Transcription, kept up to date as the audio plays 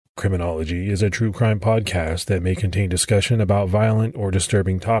Criminology is a true crime podcast that may contain discussion about violent or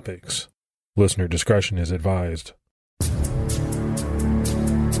disturbing topics. Listener discretion is advised.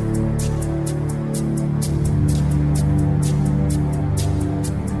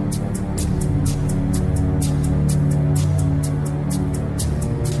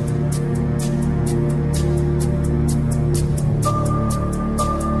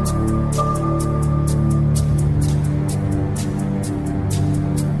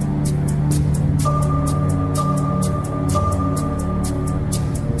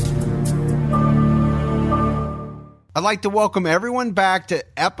 I'd like to welcome everyone back to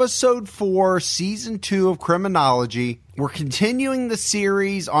Episode 4, Season 2 of Criminology. We're continuing the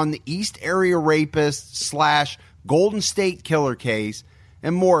series on the East Area Rapist / Golden State Killer case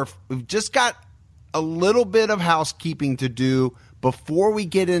and more. We've just got a little bit of housekeeping to do before we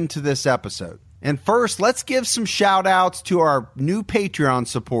get into this episode. And first, let's give some shout-outs to our new Patreon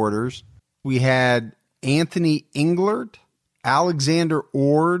supporters. We had Anthony Englert, Alexander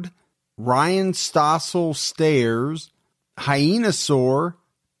Ord, Ryan Stossel Stairs, Hyenasaur,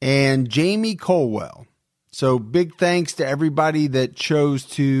 and Jamie Colwell. So big thanks to everybody that chose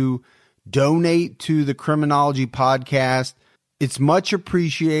to donate to the Criminology podcast. It's much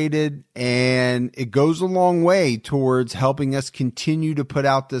appreciated, and it goes a long way towards helping us continue to put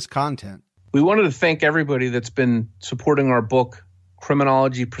out this content. We wanted to thank everybody that's been supporting our book,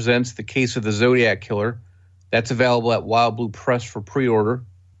 Criminology Presents the Case of the Zodiac Killer. That's available at Wild Blue Press for pre-order.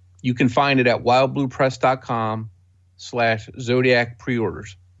 You can find it at wildbluepress.com/Zodiac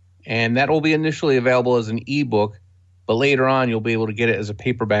preorders. And that will be initially available as an ebook, but later on you'll be able to get it as a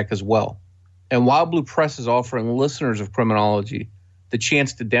paperback as well. And Wild Blue Press is offering listeners of Criminology the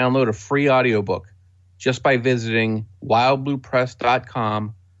chance to download a free audiobook just by visiting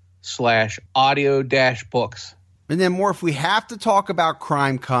wildbluepress.com/audio-books. And then more, if we have to talk about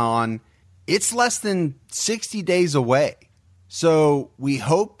CrimeCon, it's less than 60 days away. So we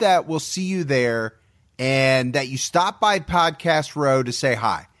hope that we'll see you there and that you stop by Podcast Row to say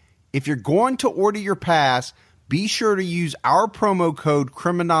hi. If you're going to order your pass, be sure to use our promo code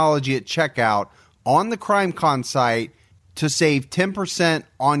Criminology at checkout on the CrimeCon site to save 10%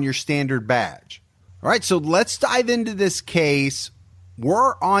 on your standard badge. All right, so let's dive into this case.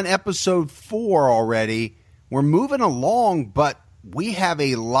 We're on episode 4 already. We're moving along, but we have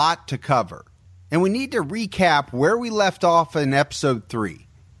a lot to cover. And we need to recap where we left off in episode 3.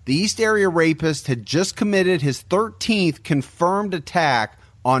 The East Area Rapist had just committed his 13th confirmed attack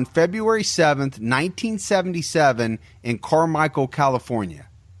on February 7th, 1977 in Carmichael, California.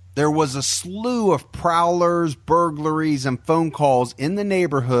 There was a slew of prowlers, burglaries, and phone calls in the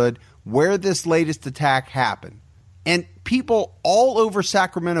neighborhood where this latest attack happened. And people all over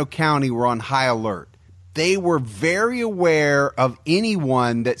Sacramento County were on high alert. They were very aware of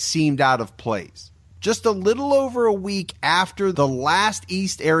anyone that seemed out of place. Just a little over a week after the last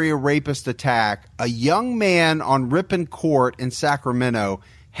East Area Rapist attack, a young man on Ripon Court in Sacramento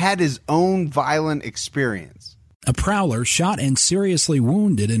had his own violent experience. A prowler shot and seriously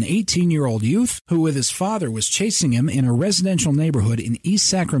wounded an 18-year-old youth who with his father was chasing him in a residential neighborhood in East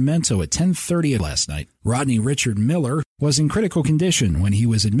Sacramento at 10:30 last night. Rodney Richard Miller was in critical condition when he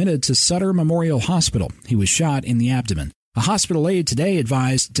was admitted to Sutter Memorial Hospital. He was shot in the abdomen. A hospital aide today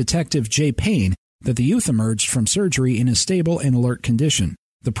advised Detective Jay Payne that the youth emerged from surgery in a stable and alert condition.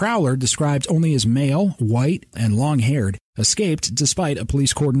 The prowler, described only as male, white, and long-haired, escaped despite a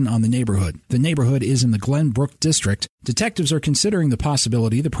police cordon on the neighborhood. The neighborhood is in the Glenbrook district. Detectives are considering the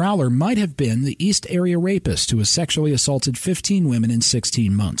possibility the prowler might have been the East Area Rapist who has sexually assaulted 15 women in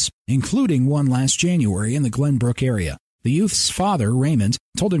 16 months, including one last January in the Glenbrook area. The youth's father, Raymond,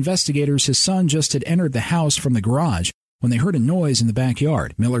 told investigators his son just had entered the house from the garage when they heard a noise in the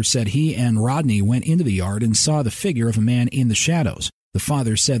backyard. Miller said he and Rodney went into the yard and saw the figure of a man in the shadows. The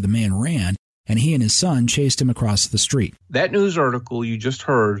father said the man ran, and he and his son chased him across the street. That news article you just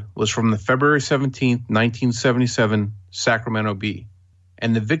heard was from the February 17, 1977 Sacramento Bee,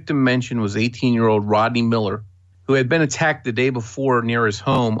 and the victim mentioned was 18-year-old Rodney Miller, who had been attacked the day before near his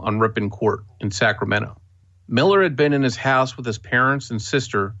home on Ripon Court in Sacramento. Miller had been in his house with his parents and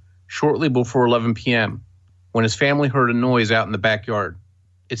sister shortly before 11 p.m. when his family heard a noise out in the backyard.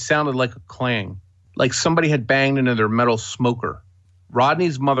 It sounded like a clang, like somebody had banged into their metal smoker.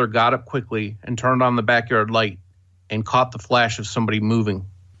 Rodney's mother got up quickly and turned on the backyard light and caught the flash of somebody moving.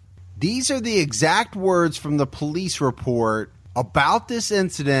 These are the exact words from the police report about this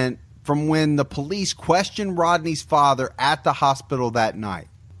incident from when the police questioned Rodney's father at the hospital that night.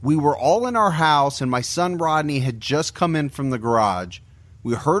 We were all in our house and my son Rodney had just come in from the garage.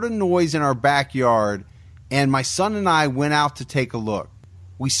 We heard a noise in our backyard and my son and I went out to take a look.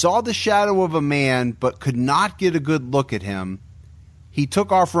 We saw the shadow of a man but could not get a good look at him. He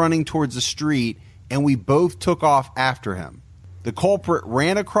took off running towards the street, and we both took off after him. The culprit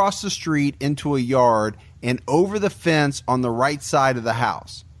ran across the street into a yard and over the fence on the right side of the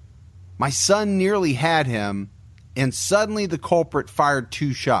house. My son nearly had him, and suddenly the culprit fired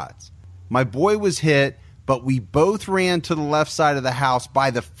 2 shots. My boy was hit, but we both ran to the left side of the house by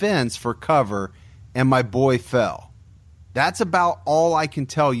the fence for cover, and my boy fell. That's about all I can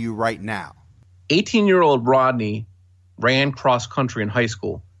tell you right now. 18-year-old Rodney ran cross-country in high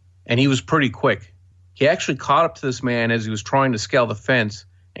school, and he was pretty quick. He actually caught up to this man as he was trying to scale the fence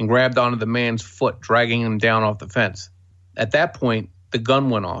and grabbed onto the man's foot, dragging him down off the fence. At that point, the gun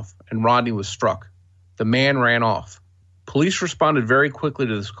went off, and Rodney was struck. The man ran off. Police responded very quickly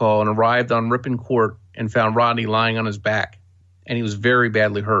to this call and arrived on Ripon Court and found Rodney lying on his back, and he was very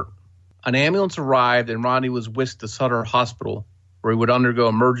badly hurt. An ambulance arrived, and Rodney was whisked to Sutter Hospital, where he would undergo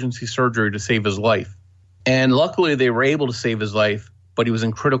emergency surgery to save his life. And luckily, they were able to save his life, but he was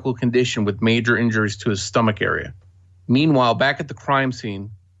in critical condition with major injuries to his stomach area. Meanwhile, back at the crime scene,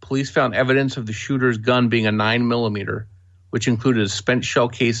 police found evidence of the shooter's gun being a 9mm, which included a spent shell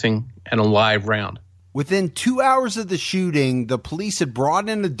casing and a live round. Within 2 hours of the shooting, the police had brought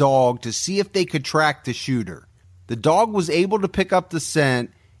in a dog to see if they could track the shooter. The dog was able to pick up the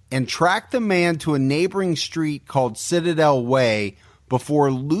scent and track the man to a neighboring street called Citadel Way before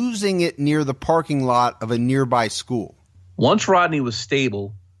losing it near the parking lot of a nearby school. Once Rodney was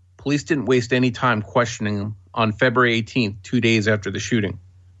stable, police didn't waste any time questioning him on February 18th, 2 days after the shooting.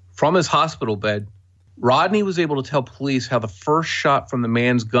 From his hospital bed, Rodney was able to tell police how the first shot from the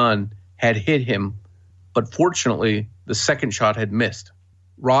man's gun had hit him, but fortunately, the second shot had missed.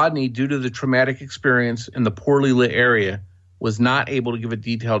 Rodney, due to the traumatic experience in the poorly lit area, was not able to give a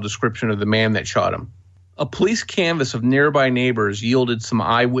detailed description of the man that shot him. A police canvass of nearby neighbors yielded some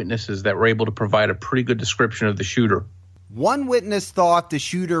eyewitnesses that were able to provide a pretty good description of the shooter. One witness thought the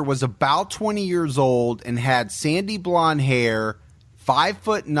shooter was about 20 years old and had sandy blonde hair,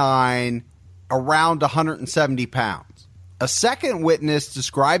 5'9", around 170 pounds. A second witness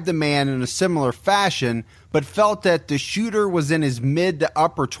described the man in a similar fashion, but felt that the shooter was in his mid to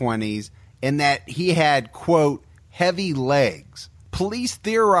upper 20s and that he had, quote, heavy legs. Police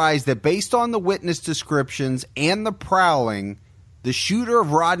theorized that based on the witness descriptions and the prowling, the shooter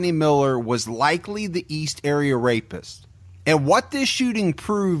of Rodney Miller was likely the East Area Rapist. And what this shooting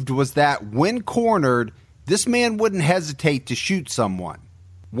proved was that when cornered, this man wouldn't hesitate to shoot someone.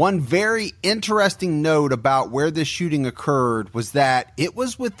 One very interesting note about where this shooting occurred was that it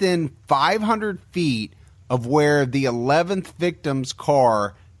was within 500 feet of where the 11th victim's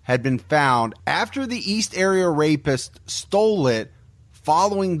car had been found after the East Area Rapist stole it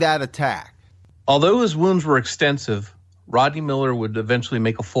following that attack. Although his wounds were extensive, Rodney Miller would eventually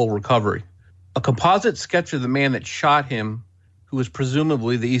make a full recovery. A composite sketch of the man that shot him, who was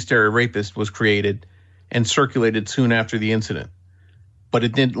presumably the East Area Rapist, was created and circulated soon after the incident, but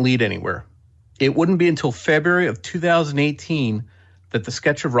it didn't lead anywhere. It wouldn't be until February of 2018 that the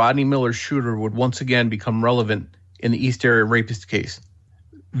sketch of Rodney Miller's shooter would once again become relevant in the East Area Rapist case.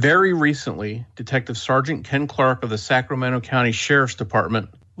 Very recently, Detective Sergeant Ken Clark of the Sacramento County Sheriff's Department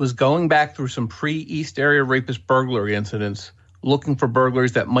was going back through some pre-East Area Rapist burglary incidents, looking for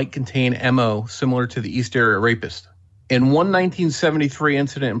burglaries that might contain MO similar to the East Area Rapist. In one 1973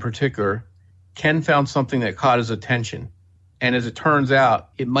 incident in particular, Ken found something that caught his attention. And as it turns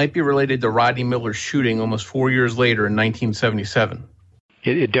out, it might be related to Rodney Miller's shooting almost 4 years later in 1977.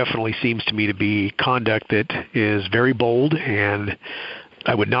 It definitely seems to me to be conduct that is very bold, and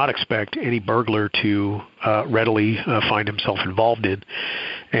I would not expect any burglar to readily find himself involved in.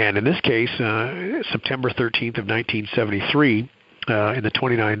 And in this case, September 13th of 1973, in the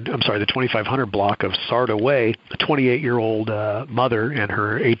 2500 block of Sarda Way, a 28-year-old mother and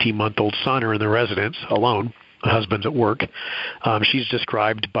her 18-month-old son are in the residence alone. The husband's at work. She's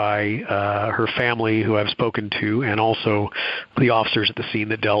described by her family, who I've spoken to, and also the officers at the scene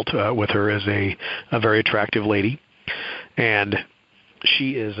that dealt with her, as a very attractive lady. And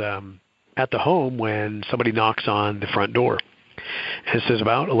she is at the home when somebody knocks on the front door. It says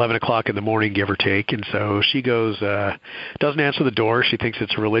about 11 o'clock in the morning, give or take. And so she goes, doesn't answer the door. She thinks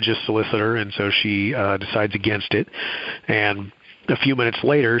it's a religious solicitor, and so she decides against it. And a few minutes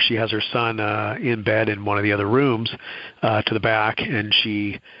later, she has her son in bed in one of the other rooms to the back, and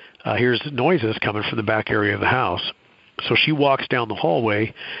she hears noises coming from the back area of the house. So she walks down the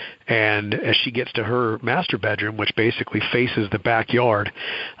hallway, and as she gets to her master bedroom, which basically faces the backyard,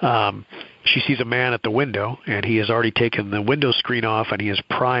 she sees a man at the window, and he has already taken the window screen off, and he is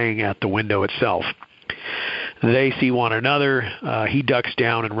prying at the window itself. They see one another. He ducks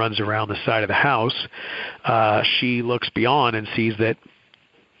down and runs around the side of the house. She looks beyond and sees that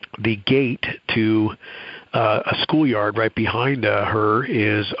the gate to a schoolyard right behind her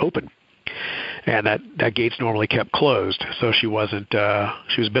is open. And that gate's normally kept closed, so she was a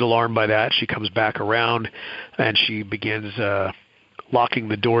bit alarmed by that. She comes back around, and she begins locking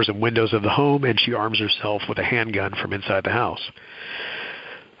the doors and windows of the home, and she arms herself with a handgun from inside the house.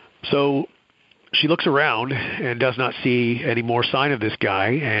 So she looks around and does not see any more sign of this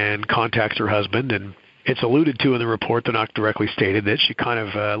guy and contacts her husband, and it's alluded to in the report, though not directly stated, that she kind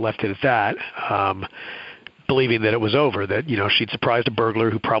of left it at that, believing that it was over, that, you know, she'd surprised a burglar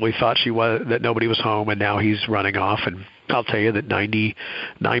who probably thought that nobody was home, and now he's running off. And I'll tell you that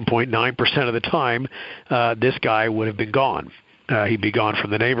 99.9% of the time, this guy would have been gone. He'd be gone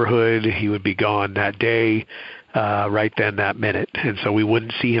from the neighborhood. He would be gone that day, right then, that minute. And so we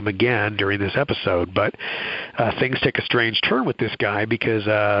wouldn't see him again during this episode. But things take a strange turn with this guy because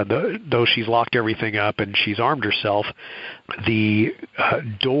though she's locked everything up and she's armed herself, the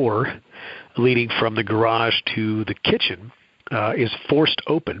door leading from the garage to the kitchen is forced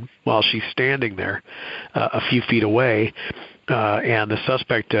open while she's standing there a few feet away. And the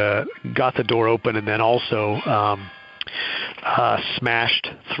suspect got the door open and then also smashed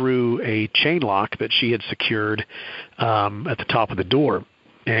through a chain lock that she had secured at the top of the door.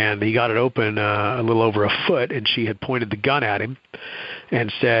 And he got it open a little over a foot, and she had pointed the gun at him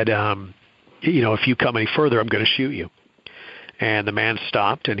and said, you know, if you come any further, I'm going to shoot you. And the man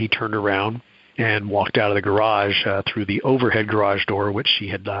stopped, and he turned around and walked out of the garage through the overhead garage door, which she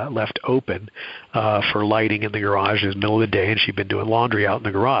had left open for lighting in the garage. It was the middle of the day, and she'd been doing laundry out in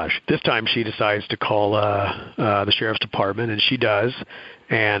the garage. This time she decides to call the sheriff's department, and she does,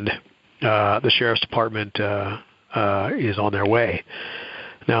 and the sheriff's department is on their way.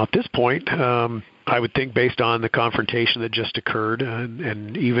 Now, at this point, I would think based on the confrontation that just occurred,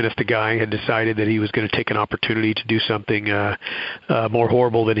 and even if the guy had decided that he was going to take an opportunity to do something more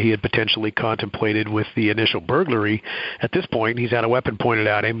horrible than he had potentially contemplated with the initial burglary, at this point he's had a weapon pointed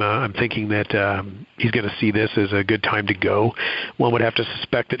at him. I'm thinking that he's going to see this as a good time to go. One would have to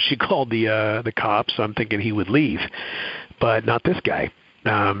suspect that she called the cops. I'm thinking he would leave, but not this guy.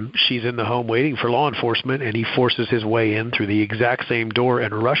 She's in the home waiting for law enforcement, and he forces his way in through the exact same door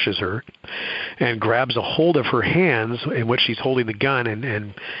and rushes her and grabs a hold of her hands in which she's holding the gun,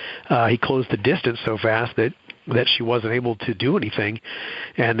 and he closed the distance so fast that she wasn't able to do anything,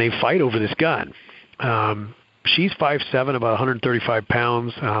 and they fight over this gun. She's 5'7", about 135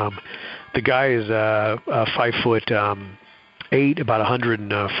 pounds. The guy is 5'8", about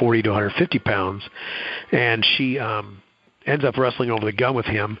 140 to 150 pounds, and she ends up wrestling over the gun with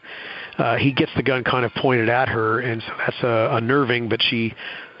him. He gets the gun kind of pointed at her, and so that's unnerving, but she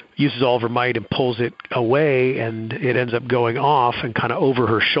uses all of her might and pulls it away, and it ends up going off and kind of over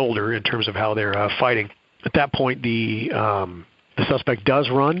her shoulder in terms of how they're fighting. At that point, the suspect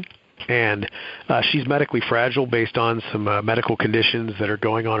does run, and she's medically fragile based on some medical conditions that are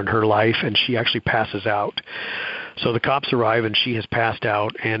going on in her life, and she actually passes out. So the cops arrive, and she has passed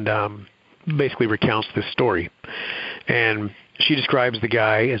out, and basically recounts this story. And she describes the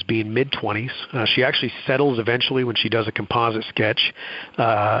guy as being mid-20s. She actually settles eventually when she does a composite sketch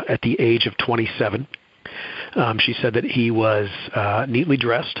at the age of 27. She said that he was neatly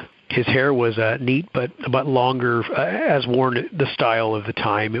dressed. His hair was neat but longer, as worn the style of the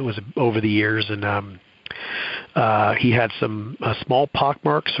time. It was over the years, and he had some small pock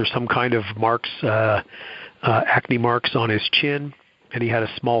marks or some kind of marks, acne marks on his chin, and he had a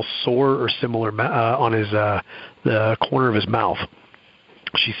small sore or similar on his the corner of his mouth.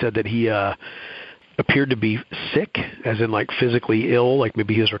 She said that he appeared to be sick, as in like physically ill, like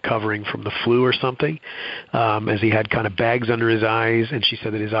maybe he was recovering from the flu or something, as he had kind of bags under his eyes, and she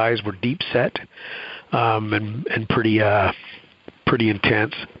said that his eyes were deep set and pretty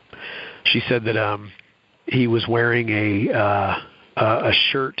intense. She said that he was wearing a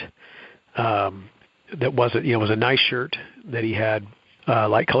shirt that wasn't, was a nice shirt, that he had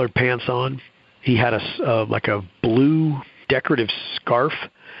light colored pants on. He had like a blue decorative scarf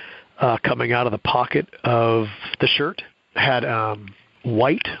coming out of the pocket of the shirt. Had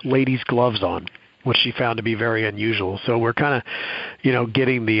white ladies' gloves on, which she found to be very unusual. So we're kind of,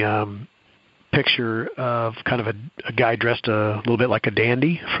 getting the picture of kind of a guy dressed a little bit like a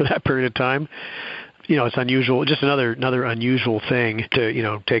dandy for that period of time. It's unusual, just another unusual thing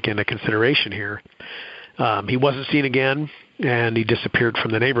to, take into consideration here. He wasn't seen again, and he disappeared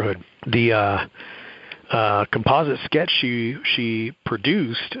from the neighborhood. The composite sketch she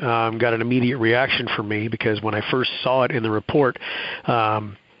produced got an immediate reaction from me, because when I first saw it in the report,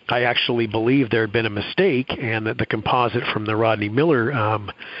 I actually believed there had been a mistake and that the composite from the Rodney Miller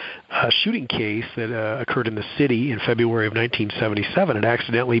shooting case that occurred in the city in February of 1977 had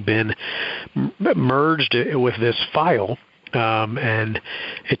accidentally been merged with this file. And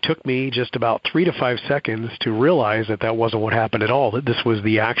it took me just about 3 to 5 seconds to realize that that wasn't what happened at all, that this was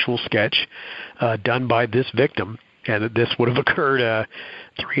the actual sketch done by this victim, and that this would have occurred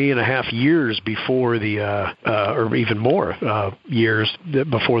 3.5 years before the, or even more years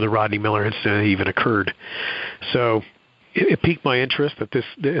before the Rodney Miller incident even occurred. So it piqued my interest that this,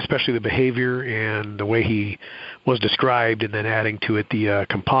 especially the behavior and the way he was described, and then adding to it the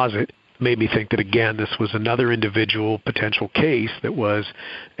composite, made me think that, again, this was another individual potential case that was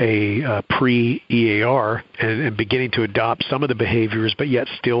a pre-EAR and beginning to adopt some of the behaviors, but yet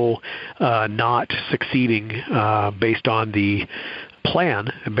still not succeeding based on the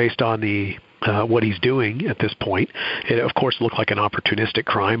plan and based on the what he's doing at this point. It, of course, looked like an opportunistic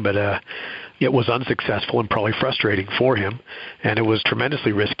crime, but it was unsuccessful and probably frustrating for him, and it was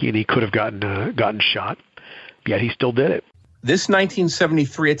tremendously risky, and he could have gotten shot, yet he still did it. This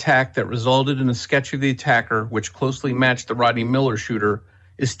 1973 attack that resulted in a sketch of the attacker, which closely matched the Rodney Miller shooter,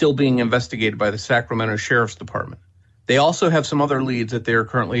 is still being investigated by the Sacramento Sheriff's Department. They also have some other leads that they are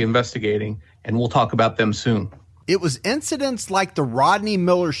currently investigating, and we'll talk about them soon. It was incidents like the Rodney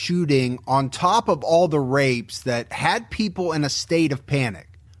Miller shooting on top of all the rapes that had people in a state of panic.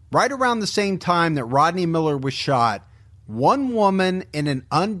 Right around the same time that Rodney Miller was shot, one woman in an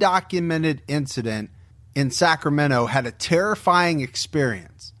undocumented incident in Sacramento had a terrifying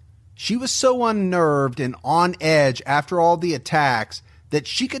experience. She was so unnerved and on edge after all the attacks that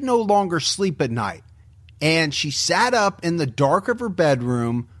she could no longer sleep at night. And she sat up in the dark of her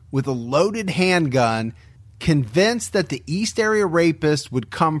bedroom with a loaded handgun, convinced that the East Area Rapist would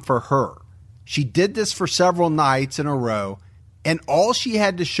come for her. She did this for several nights in a row, and all she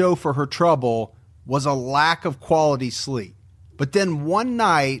had to show for her trouble was a lack of quality sleep. But then one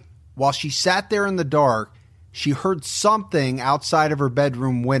night, while she sat there in the dark, she heard something outside of her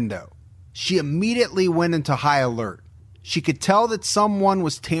bedroom window. She immediately went into high alert. She could tell that someone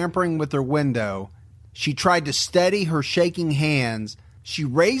was tampering with her window. She tried to steady her shaking hands. She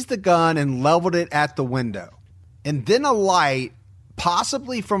raised the gun and leveled it at the window. And then a light,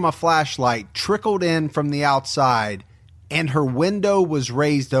 possibly from a flashlight, trickled in from the outside, and her window was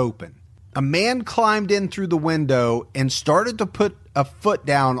raised open. A man climbed in through the window and started to put a foot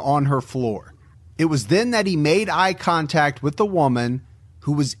down on her floor. It was then that he made eye contact with the woman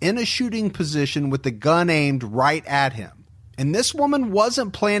who was in a shooting position with the gun aimed right at him. And this woman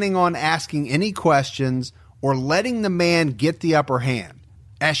wasn't planning on asking any questions or letting the man get the upper hand.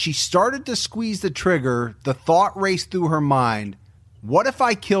 As she started to squeeze the trigger, the thought raced through her mind, what if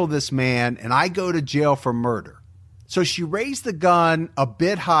I kill this man and I go to jail for murder? So she raised the gun a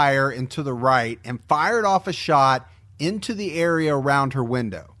bit higher and to the right and fired off a shot into the area around her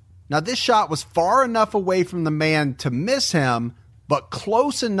window. Now, this shot was far enough away from the man to miss him, but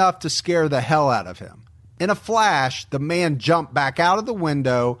close enough to scare the hell out of him. In a flash, the man jumped back out of the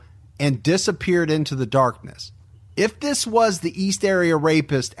window and disappeared into the darkness. If this was the East Area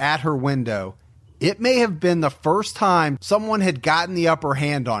Rapist at her window, it may have been the first time someone had gotten the upper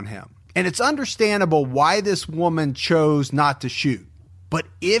hand on him. And it's understandable why this woman chose not to shoot. But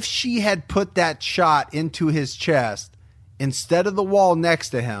if she had put that shot into his chest instead of the wall next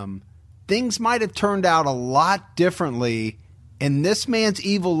to him, things might have turned out a lot differently, and this man's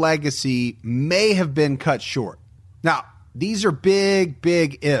evil legacy may have been cut short. Now, these are big,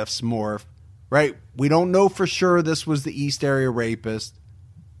 big ifs, Morph, right? We don't know for sure this was the East Area Rapist,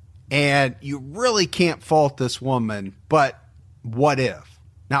 and you really can't fault this woman, but what if?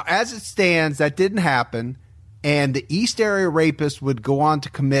 Now, as it stands, that didn't happen, and the East Area Rapist would go on to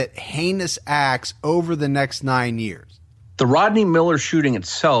commit heinous acts over the next 9 years. The Rodney Miller shooting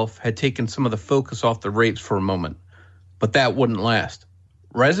itself had taken some of the focus off the rapes for a moment, but that wouldn't last.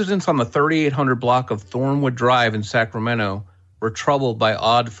 Residents on the 3800 block of Thornwood Drive in Sacramento were troubled by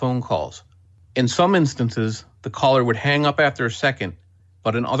odd phone calls. In some instances, the caller would hang up after a second,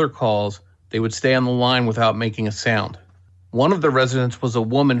 but in other calls, they would stay on the line without making a sound. One of the residents was a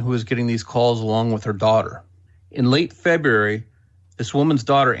woman who was getting these calls along with her daughter. In late February, this woman's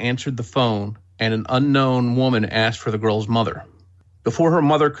daughter answered the phone, and an unknown woman asked for the girl's mother. Before her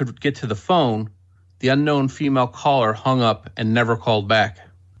mother could get to the phone, the unknown female caller hung up and never called back.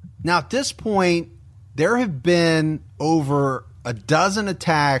 Now, at this point, there have been over a dozen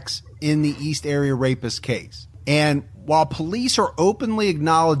attacks in the East Area Rapist case. And while police are openly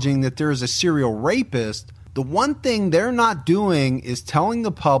acknowledging that there is a serial rapist, the one thing they're not doing is telling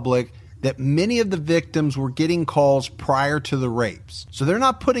the public that many of the victims were getting calls prior to the rapes. So they're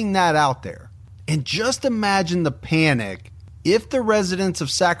not putting that out there. And just imagine the panic if the residents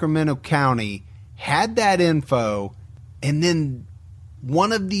of Sacramento County had that info and then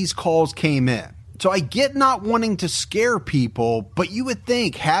one of these calls came in. So I get not wanting to scare people, but you would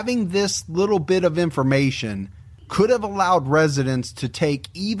think having this little bit of information could have allowed residents to take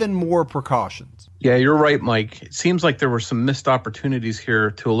even more precautions. Yeah, you're right, Mike. It seems like there were some missed opportunities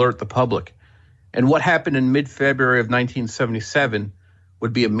here to alert the public. And what happened in mid-February of 1977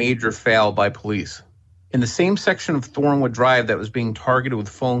 would be a major fail by police. In the same section of Thornwood Drive that was being targeted with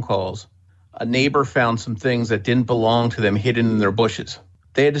phone calls, a neighbor found some things that didn't belong to them hidden in their bushes.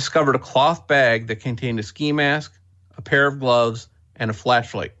 They had discovered a cloth bag that contained a ski mask, a pair of gloves, and a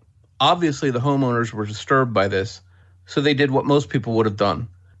flashlight. Obviously, the homeowners were disturbed by this, so they did what most people would have done.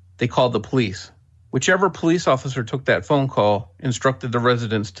 They called the police. Whichever police officer took that phone call instructed the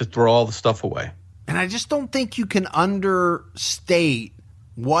residents to throw all the stuff away. And I just don't think you can understate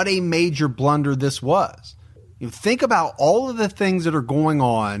what a major blunder this was. You think about all of the things that are going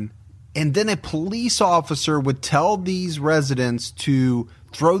on, and then a police officer would tell these residents to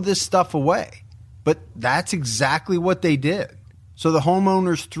throw this stuff away. But that's exactly what they did. So the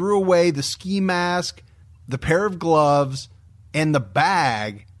homeowners threw away the ski mask, the pair of gloves, and the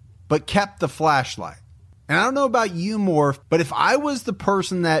bag, but kept the flashlight. And I don't know about you, Morph, but if I was the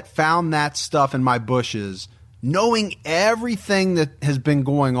person that found that stuff in my bushes, knowing everything that has been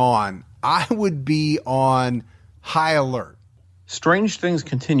going on, I would be on high alert. Strange things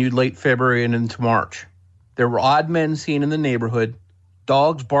continued late February and into March. There were odd men seen in the neighborhood.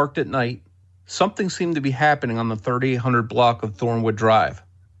 Dogs barked at night. Something seemed to be happening on the 3800 block of Thornwood Drive,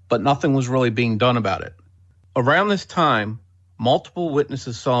 but nothing was really being done about it. Around this time, multiple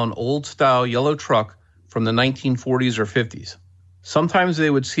witnesses saw an old-style yellow truck from the 1940s or 50s. Sometimes they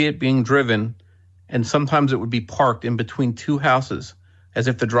would see it being driven, and sometimes it would be parked in between two houses, as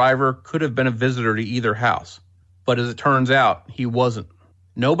if the driver could have been a visitor to either house. But as it turns out, he wasn't.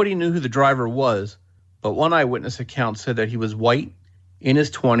 Nobody knew who the driver was, but one eyewitness account said that he was white, in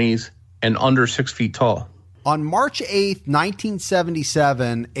his 20s, and under 6 feet tall. On March 8th,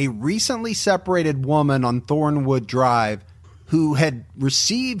 1977, a recently separated woman on Thornwood Drive who had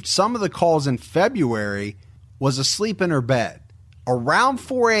received some of the calls in February was asleep in her bed. Around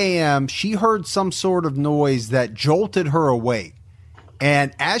 4 a.m., she heard some sort of noise that jolted her awake.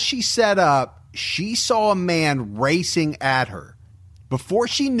 And as she sat up, she saw a man racing at her. Before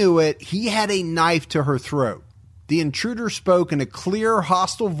she knew it, he had a knife to her throat. The intruder spoke in a clear,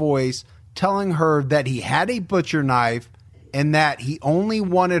 hostile voice, telling her that he had a butcher knife and that he only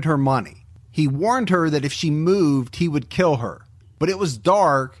wanted her money. He warned her that if she moved, he would kill her. But it was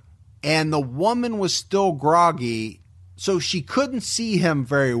dark, and the woman was still groggy, so she couldn't see him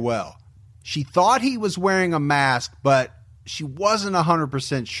very well. She thought he was wearing a mask, but she wasn't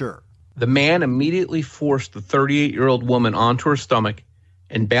 100% sure. The man immediately forced the 38-year-old woman onto her stomach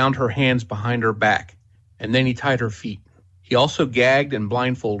and bound her hands behind her back, and then he tied her feet. He also gagged and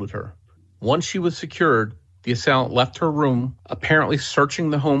blindfolded her. Once she was secured, the assailant left her room, apparently searching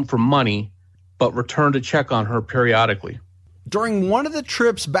the home for money, but returned to check on her periodically. During one of the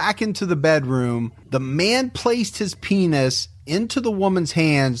trips back into the bedroom, the man placed his penis into the woman's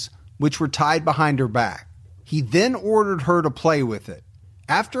hands, which were tied behind her back. He then ordered her to play with it.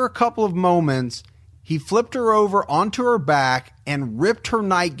 After a couple of moments, he flipped her over onto her back and ripped her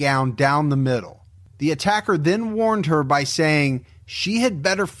nightgown down the middle. The attacker then warned her by saying she had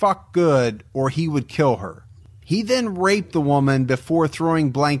better fuck good or he would kill her. He then raped the woman before throwing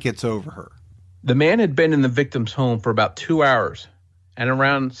blankets over her. The man had been in the victim's home for about 2 hours, and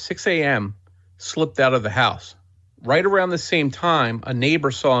around 6 a.m. slipped out of the house. Right around the same time, a neighbor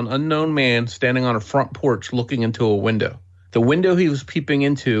saw an unknown man standing on a front porch looking into a window. The window he was peeping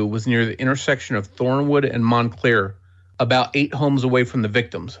into was near the intersection of Thornwood and Montclair, about 8 homes away from the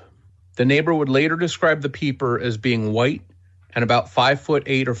victims. The neighbor would later describe the peeper as being white and about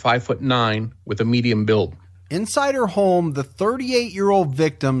 5'8" or 5'9" with a medium build. Inside her home, the 38-year-old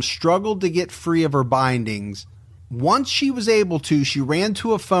victim struggled to get free of her bindings. Once she was able to, she ran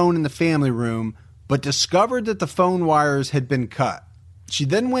to a phone in the family room, but discovered that the phone wires had been cut. She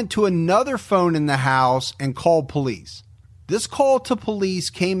then went to another phone in the house and called police. This call to police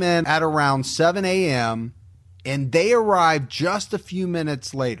came in at around 7 a.m., and they arrived just a few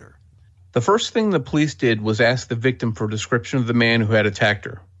minutes later. The first thing the police did was ask the victim for a description of the man who had attacked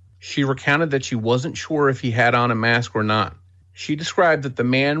her. She recounted that she wasn't sure if he had on a mask or not. She described that the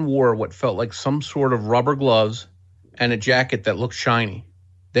man wore what felt like some sort of rubber gloves and a jacket that looked shiny.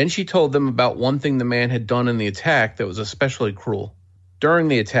 Then she told them about one thing the man had done in the attack that was especially cruel. During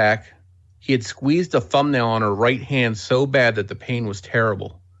the attack, He had squeezed a thumbnail on her right hand so bad that the pain was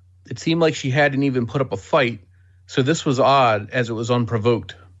terrible. It seemed like she hadn't even put up a fight, so this was odd as it was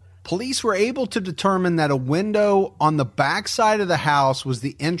unprovoked. Police were able to determine that a window on the back side of the house was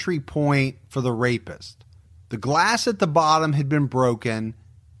the entry point for the rapist. The glass at the bottom had been broken,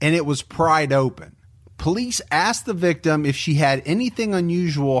 and it was pried open. Police asked the victim if she had anything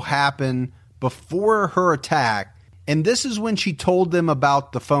unusual happen before her attack, and this is when she told them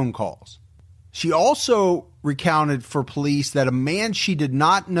about the phone calls. She also recounted for police that a man she did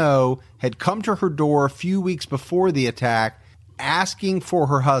not know had come to her door a few weeks before the attack asking for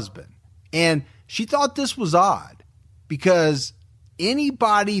her husband. And she thought this was odd because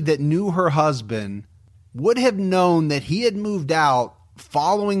anybody that knew her husband would have known that he had moved out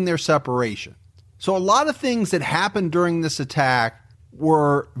following their separation. So a lot of things that happened during this attack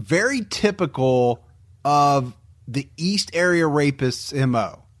were very typical of the East Area Rapist's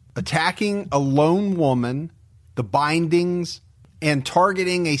MO. Attacking a lone woman, the bindings, and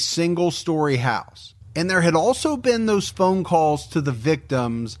targeting a single-story house. And there had also been those phone calls to the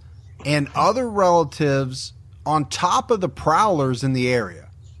victims and other relatives on top of the prowlers in the area.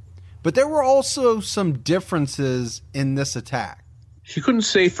 But there were also some differences in this attack. She couldn't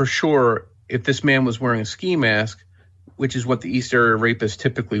say for sure if this man was wearing a ski mask, which is what the East Area Rapist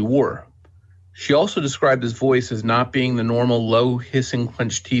typically wore. She also described his voice as not being the normal low, hissing,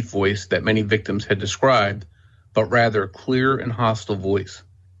 clenched teeth voice that many victims had described, but rather a clear and hostile voice.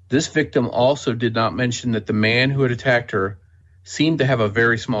 This victim also did not mention that the man who had attacked her seemed to have a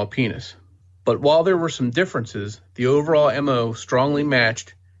very small penis. But while there were some differences, the overall MO strongly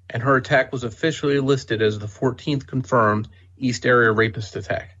matched, and her attack was officially listed as the 14th confirmed East Area Rapist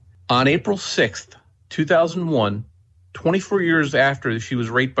attack. On April 6th, 2001, 24 years after she was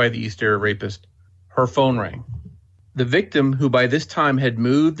raped by the East Area Rapist, her phone rang. The victim, who by this time had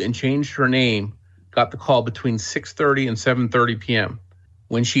moved and changed her name, got the call between 6:30 and 7:30 p.m.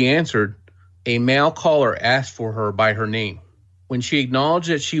 When she answered, a male caller asked for her by her name. When she acknowledged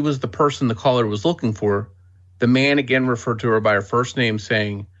that she was the person the caller was looking for, the man again referred to her by her first name,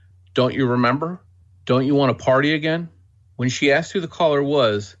 saying, "Don't you remember? Don't you want to party again?" When she asked who the caller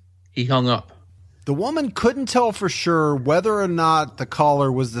was, he hung up. The woman couldn't tell for sure whether or not the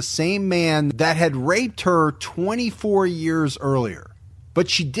caller was the same man that had raped her 24 years earlier. But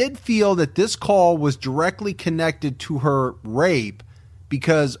she did feel that this call was directly connected to her rape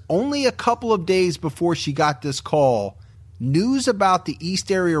because only a couple of days before she got this call, news about the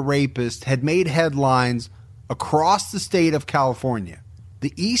East Area Rapist had made headlines across the state of California.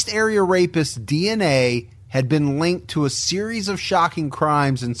 The East Area Rapist's DNA had been linked to a series of shocking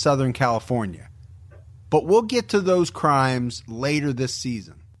crimes in Southern California. But we'll get to those crimes later this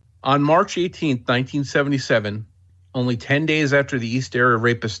season. On March 18, 1977, only 10 days after the East Area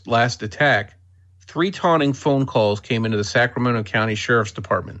Rapist's last attack, 3 taunting phone calls came into the Sacramento County Sheriff's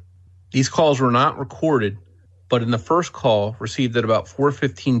Department. These calls were not recorded, but in the first call, received at about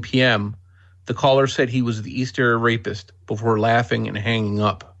 4:15 p.m., the caller said he was the East Area Rapist before laughing and hanging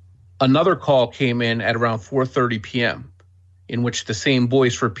up. Another call came in at around 4:30 p.m., in which the same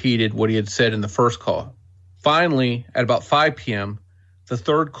voice repeated what he had said in the first call. Finally, at about 5 p.m., the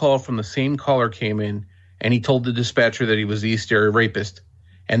third call from the same caller came in, and he told the dispatcher that he was the East Area Rapist,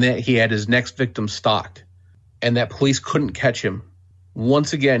 and that he had his next victim stalked, and that police couldn't catch him.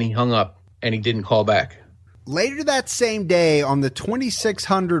 Once again, he hung up, and he didn't call back. Later that same day, on the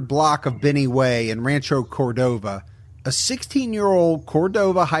 2600 block of Benny Way in Rancho Cordova, a 16-year-old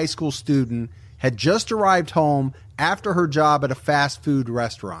Cordova high school student had just arrived home after her job at a fast food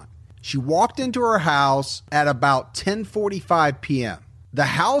restaurant. She walked into her house at about 10:45 p.m. The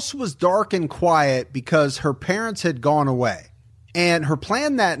house was dark and quiet because her parents had gone away, and her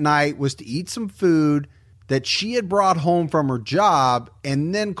plan that night was to eat some food that she had brought home from her job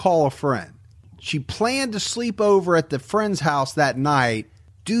and then call a friend. She planned to sleep over at the friend's house that night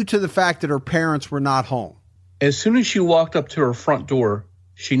due to the fact that her parents were not home. As soon as she walked up to her front door,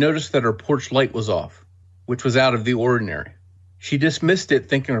 she noticed that her porch light was off, which was out of the ordinary. She dismissed it,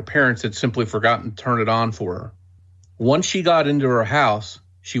 thinking her parents had simply forgotten to turn it on for her. Once she got into her house,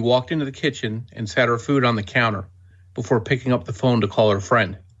 she walked into the kitchen and sat her food on the counter before picking up the phone to call her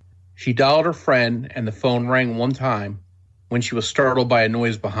friend. She dialed her friend, and the phone rang one time when she was startled by a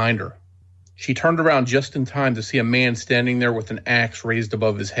noise behind her. She turned around just in time to see a man standing there with an axe raised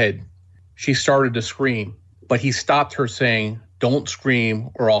above his head. She started to scream, but he stopped her, saying, "Don't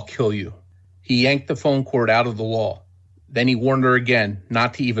scream or I'll kill you." He yanked the phone cord out of the wall. Then he warned her again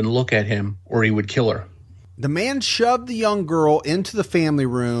not to even look at him or he would kill her. The man shoved the young girl into the family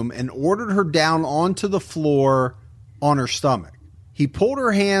room and ordered her down onto the floor on her stomach. He pulled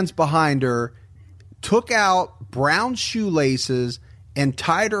her hands behind her, took out brown shoelaces, and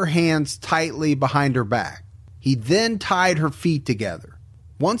tied her hands tightly behind her back. He then tied her feet together.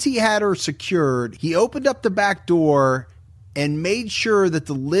 Once he had her secured, he opened up the back door and made sure that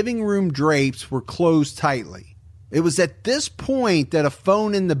the living room drapes were closed tightly. It was at this point that a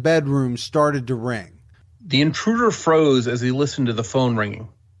phone in the bedroom started to ring. The intruder froze as he listened to the phone ringing.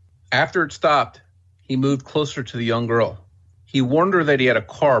 After it stopped, he moved closer to the young girl. He warned her that he had a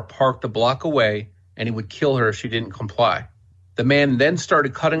car parked a block away and he would kill her if she didn't comply. The man then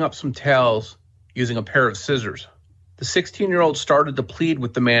started cutting up some towels using a pair of scissors. The 16-year-old started to plead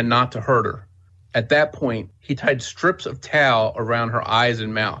with the man not to hurt her. At that point, he tied strips of towel around her eyes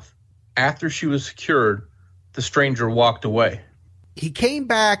and mouth. After she was secured, the stranger walked away. He came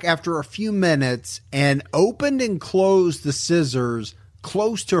back after a few minutes and opened and closed the scissors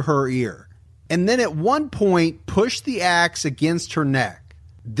close to her ear, and then at one point pushed the axe against her neck.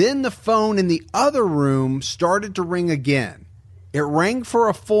 Then the phone in the other room started to ring again. It rang for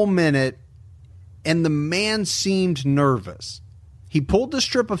a full minute, and the man seemed nervous. He pulled the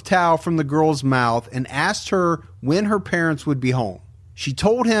strip of towel from the girl's mouth and asked her when her parents would be home. She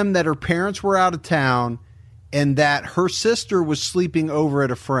told him that her parents were out of town and that her sister was sleeping over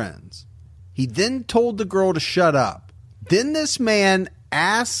at a friend's. He then told the girl to shut up. Then this man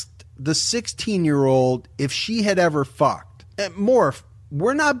asked the 16-year-old if she had ever fucked. Morph,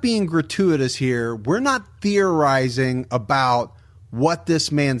 we're not being gratuitous here. We're not theorizing about what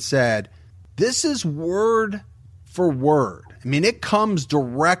this man said. This is word for word. I mean, it comes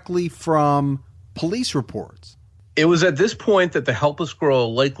directly from police reports. It was at this point that the helpless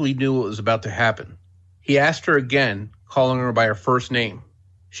girl likely knew what was about to happen. He asked her again, calling her by her first name.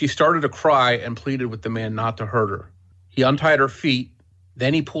 She started to cry and pleaded with the man not to hurt her. He untied her feet,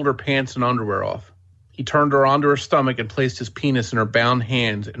 then he pulled her pants and underwear off. He turned her onto her stomach and placed his penis in her bound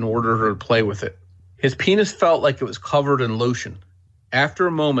hands and ordered her to play with it. His penis felt like it was covered in lotion. After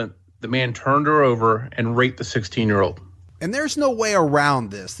a moment, the man turned her over and raped the 16-year-old. And there's no way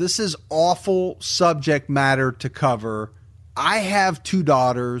around this. This is awful subject matter to cover. I have 2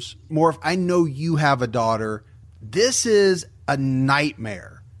 daughters. Morph, I know you have a daughter. This is a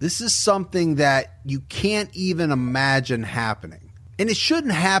nightmare. This is something that you can't even imagine happening. And it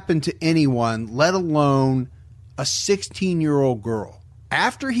shouldn't happen to anyone, let alone a 16-year-old girl.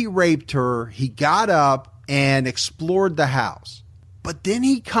 After he raped her, he got up and explored the house. But then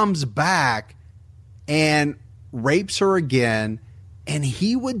he comes back and rapes her again, and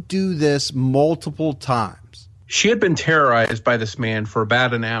he would do this multiple times. She had been terrorized by this man for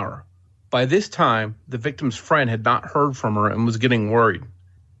about an hour. By this time, the victim's friend had not heard from her and was getting worried.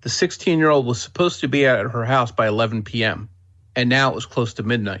 The 16-year-old was supposed to be at her house by 11 p.m., and now it was close to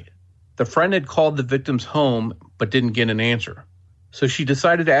midnight. The friend had called the victim's home but didn't get an answer, so she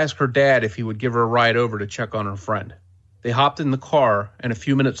decided to ask her dad if he would give her a ride over to check on her friend. They hopped in the car and a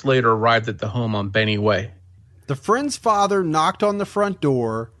few minutes later arrived at the home on Benny Way. The friend's father knocked on the front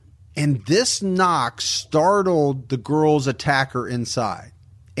door, and this knock startled the girl's attacker inside.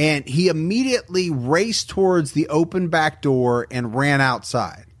 And he immediately raced towards the open back door and ran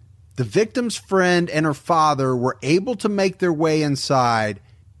outside. The victim's friend and her father were able to make their way inside,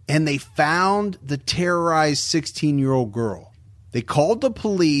 and they found the terrorized 16-year-old girl. They called the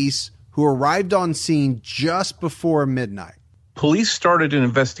police, who arrived on scene just before midnight. Police started to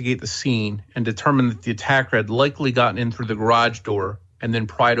investigate the scene and determined that the attacker had likely gotten in through the garage door and then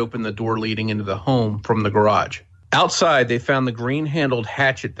pried open the door leading into the home from the garage. Outside, they found the green-handled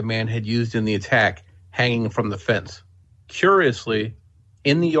hatchet the man had used in the attack hanging from the fence. Curiously,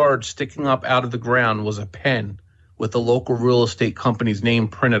 in the yard sticking up out of the ground was a pen with the local real estate company's name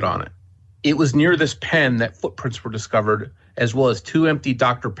printed on it. It was near this pen that footprints were discovered, as well as 2 empty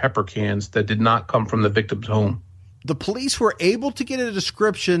Dr. Pepper cans that did not come from the victim's home. The police were able to get a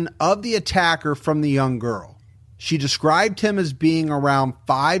description of the attacker from the young girl. She described him as being around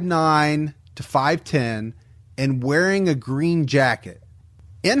 5'9" to 5'10" and wearing a green jacket.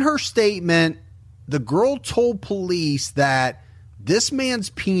 In her statement, the girl told police that this man's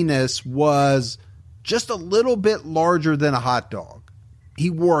penis was just a little bit larger than a hot dog.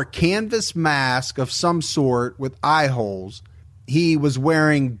 He wore a canvas mask of some sort with eye holes. He was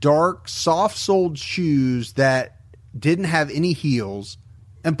wearing dark, soft-soled shoes that didn't have any heels.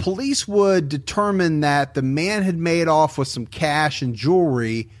 And police would determine that the man had made off with some cash and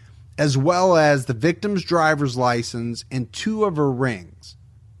jewelry, as well as the victim's driver's license and 2 of her rings.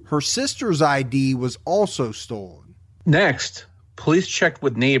 Her sister's ID was also stolen. Next, police checked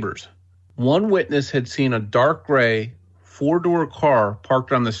with neighbors. One witness had seen a dark gray 4-door car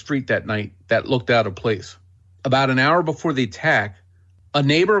parked on the street that night that looked out of place. About an hour before the attack, A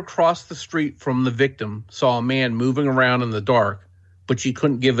neighbor across the street from the victim saw a man moving around in the dark, but she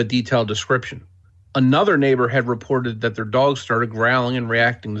couldn't give a detailed description. Another neighbor had reported that their dog started growling and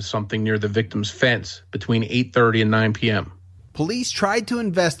reacting to something near the victim's fence between 8:30 and 9 p.m. Police tried to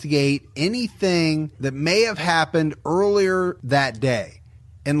investigate anything that may have happened earlier that day.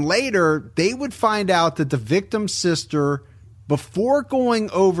 And later, they would find out that the victim's sister, before going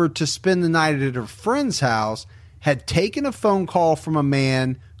over to spend the night at her friend's house, had taken a phone call from a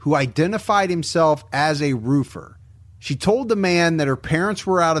man who identified himself as a roofer. She told the man that her parents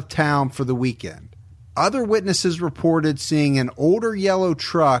were out of town for the weekend. Other witnesses reported seeing an older yellow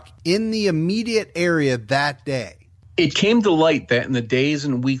truck in the immediate area that day. It came to light that in the days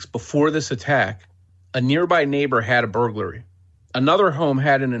and weeks before this attack, a nearby neighbor had a burglary. Another home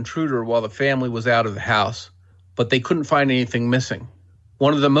had an intruder while the family was out of the house, but they couldn't find anything missing.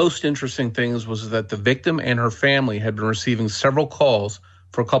 One of the most interesting things was that the victim and her family had been receiving several calls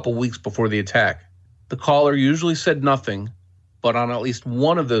for a couple weeks before the attack. The caller usually said nothing, but on at least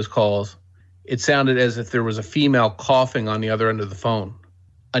one of those calls, it sounded as if there was a female coughing on the other end of the phone.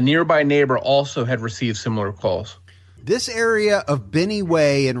 A nearby neighbor also had received similar calls. This area of Benny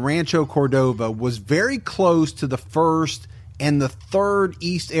Way in Rancho Cordova was very close to the first and the third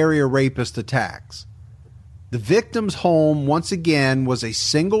East Area Rapist attacks. The victim's home, once again, was a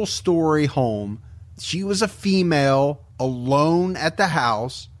single-story home. She was a female, alone at the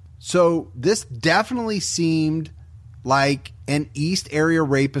house. So this definitely seemed like an East Area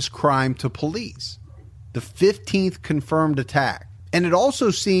Rapist crime to police. The 15th confirmed attack. And it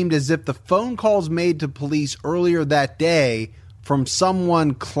also seemed as if the phone calls made to police earlier that day from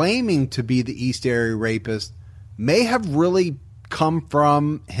someone claiming to be the East Area Rapist may have really come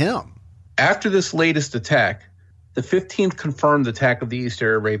from him. After this latest attack, the 15th confirmed attack of the East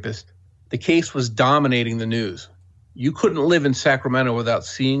Area Rapist, the case was dominating the news. You couldn't live in Sacramento without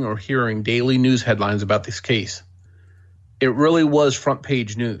seeing or hearing daily news headlines about this case. It really was front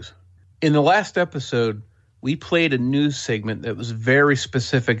page news. In the last episode, we played a news segment that was very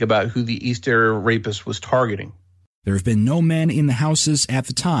specific about who the East Area Rapist was targeting. There have been no men in the houses at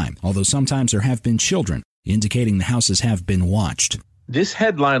the time, although sometimes there have been children, indicating the houses have been watched. This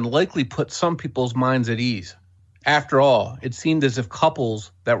headline likely put some people's minds at ease. After all, it seemed as if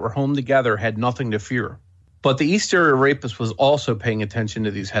couples that were home together had nothing to fear. But the East Area Rapist was also paying attention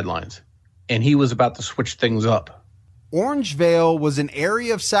to these headlines, and he was about to switch things up. Orangevale was an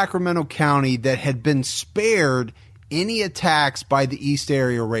area of Sacramento County that had been spared any attacks by the East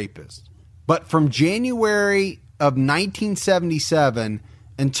Area Rapist. But from January of 1977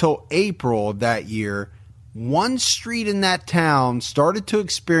 until April of that year, one street in that town started to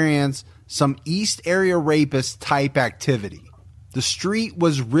experience some East Area Rapist type activity. The street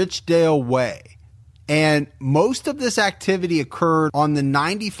was Richdale Way, and most of this activity occurred on the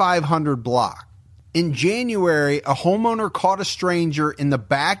 9500 block. In January, a homeowner caught a stranger in the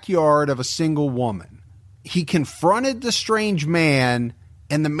backyard of a single woman. He confronted the strange man,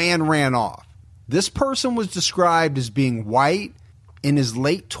 and the man ran off. This person was described as being white, in his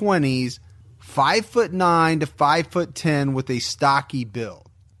late 20s, 5'9" to 5'10" with a stocky build.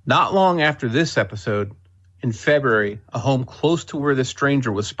 Not long after this episode, in February, a home close to where the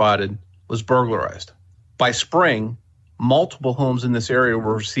stranger was spotted was burglarized. By spring, multiple homes in this area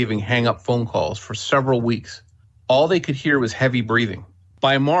were receiving hang-up phone calls for several weeks. All they could hear was heavy breathing.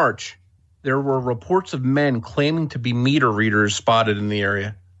 By March, there were reports of men claiming to be meter readers spotted in the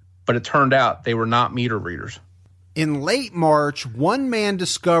area, but it turned out they were not meter readers. In late March, one man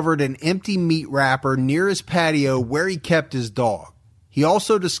discovered an empty meat wrapper near his patio where he kept his dog. He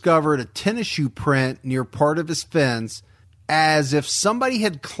also discovered a tennis shoe print near part of his fence, as if somebody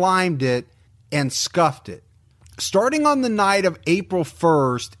had climbed it and scuffed it. Starting on the night of April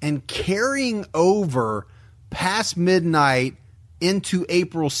 1st and carrying over past midnight into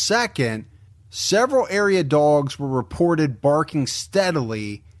April 2nd, several area dogs were reported barking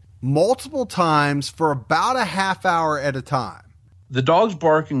steadily multiple times for about a half hour at a time. The dogs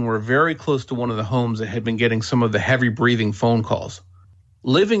barking were very close to one of the homes that had been getting some of the heavy breathing phone calls.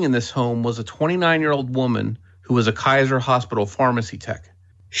 Living in this home was a 29-year-old woman who was a Kaiser Hospital pharmacy tech.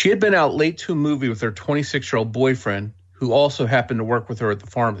 She had been out late to a movie with her 26-year-old boyfriend, who also happened to work with her at the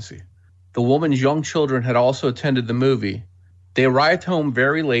pharmacy. The woman's young children had also attended the movie. They arrived home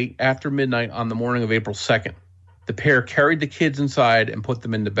very late after midnight on the morning of April 2nd. The pair carried the kids inside and put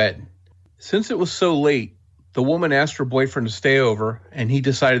them into bed. Since it was so late, the woman asked her boyfriend to stay over, and he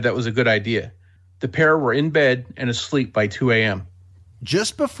decided that was a good idea. The pair were in bed and asleep by 2 a.m.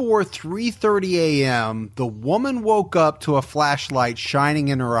 Just before 3:30 a.m., the woman woke up to a flashlight shining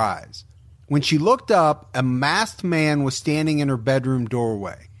in her eyes. When she looked up, a masked man was standing in her bedroom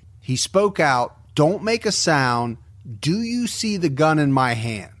doorway. He spoke out, "Don't make a sound. Do you see the gun in my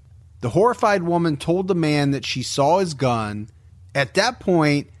hand?" The horrified woman told the man that she saw his gun. At that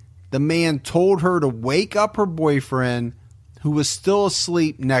point, the man told her to wake up her boyfriend, who was still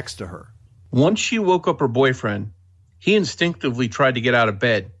asleep next to her. Once she woke up her boyfriend, he instinctively tried to get out of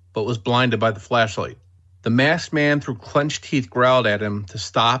bed, but was blinded by the flashlight. The masked man, through clenched teeth, growled at him to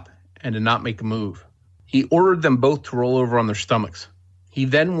stop and to not make a move. He ordered them both to roll over on their stomachs. He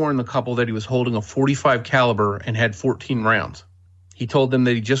then warned the couple that he was holding a .45 caliber and had 14 rounds. He told them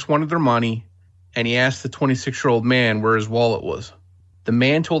that he just wanted their money, and he asked the 26-year-old man where his wallet was. The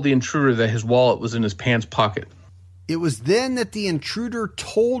man told the intruder that his wallet was in his pants pocket. It was then that the intruder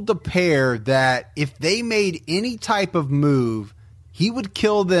told the pair that if they made any type of move, he would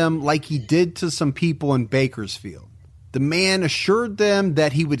kill them like he did to some people in Bakersfield. The man assured them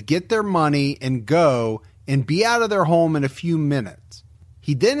that he would get their money and go and be out of their home in a few minutes.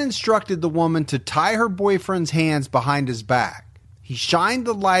 He then instructed the woman to tie her boyfriend's hands behind his back. He shined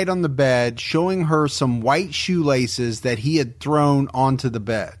the light on the bed, showing her some white shoelaces that he had thrown onto the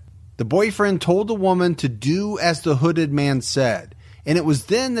bed. The boyfriend told the woman to do as the hooded man said, and it was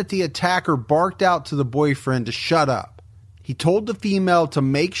then that the attacker barked out to the boyfriend to shut up. He told the female to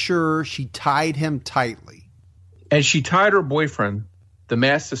make sure she tied him tightly. As she tied her boyfriend, the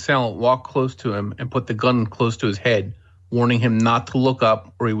masked assailant walked close to him and put the gun close to his head, warning him not to look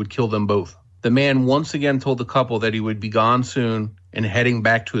up or he would kill them both. The man once again told the couple that he would be gone soon and heading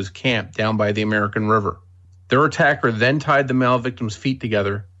back to his camp down by the American River. Their attacker then tied the male victim's feet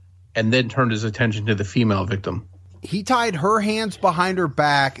together and then turned his attention to the female victim. He tied her hands behind her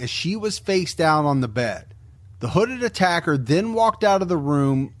back as she was face down on the bed. The hooded attacker then walked out of the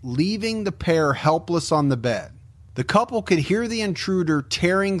room, leaving the pair helpless on the bed. The couple could hear the intruder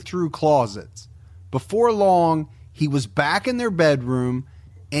tearing through closets. Before long, he was back in their bedroom,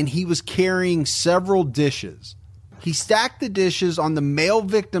 and he was carrying several dishes. He stacked the dishes on the male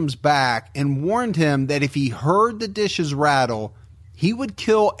victim's back and warned him that if he heard the dishes rattle, he would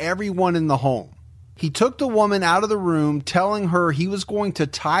kill everyone in the home. He took the woman out of the room, telling her he was going to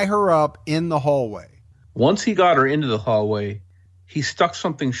tie her up in the hallway. Once he got her into the hallway, he stuck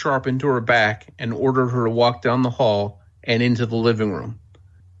something sharp into her back and ordered her to walk down the hall and into the living room.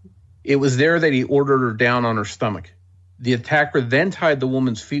 It was there that he ordered her down on her stomach. The attacker then tied the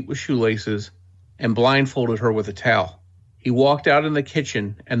woman's feet with shoelaces and blindfolded her with a towel. He walked out in the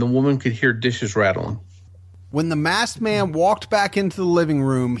kitchen, and the woman could hear dishes rattling. When the masked man walked back into the living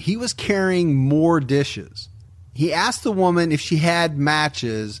room, he was carrying more dishes. He asked the woman if she had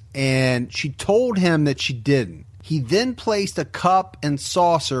matches, and she told him that she didn't. He then placed a cup and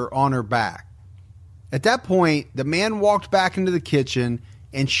saucer on her back. At that point, the man walked back into the kitchen,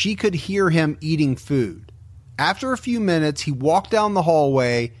 and she could hear him eating food. After a few minutes, he walked down the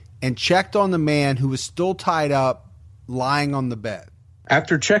hallway and checked on the man who was still tied up, lying on the bed.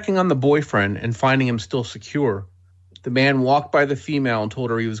 After checking on the boyfriend and finding him still secure, the man walked by the female and told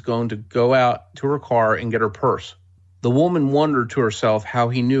her he was going to go out to her car and get her purse. The woman wondered to herself how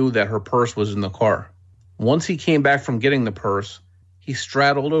he knew that her purse was in the car. Once he came back from getting the purse, he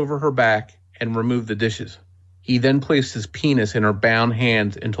straddled over her back and removed the dishes. He then placed his penis in her bound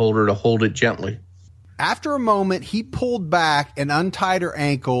hands and told her to hold it gently. After a moment, he pulled back and untied her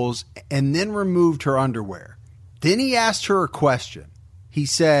ankles and then removed her underwear. Then he asked her a question. He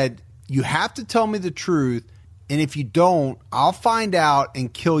said, "You have to tell me the truth, and if you don't, I'll find out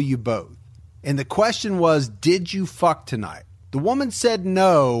and kill you both." And the question was, did you fuck tonight? The woman said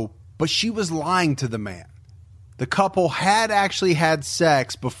no, but she was lying to the man. The couple had actually had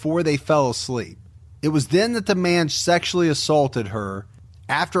sex before they fell asleep. It was then that the man sexually assaulted her.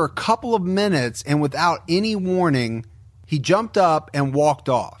 After a couple of minutes and without any warning, he jumped up and walked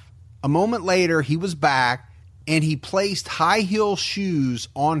off. A moment later, he was back and he placed high-heel shoes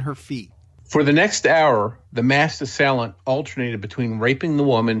on her feet. For the next hour, the masked assailant alternated between raping the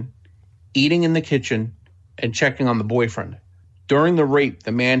woman, eating in the kitchen, and checking on the boyfriend. During the rape,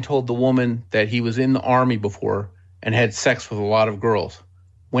 the man told the woman that he was in the army before and had sex with a lot of girls.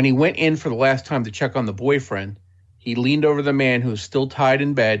 When he went in for the last time to check on the boyfriend, he leaned over the man who was still tied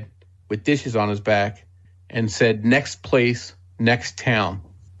in bed with dishes on his back and said, "Next place, next town."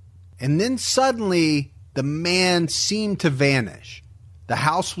 And then suddenly, the man seemed to vanish. The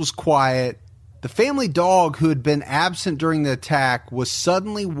house was quiet. The family dog, who had been absent during the attack, was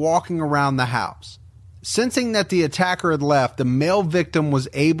suddenly walking around the house. Sensing that the attacker had left, the male victim was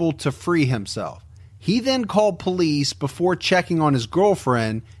able to free himself. He then called police before checking on his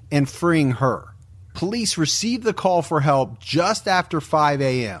girlfriend and freeing her. Police received the call for help just after 5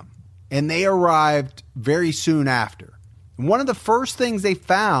 a.m. and they arrived very soon after. And one of the first things they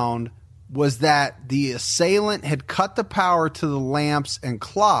found was that the assailant had cut the power to the lamps and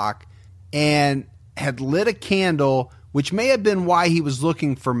clock and had lit a candle, which may have been why he was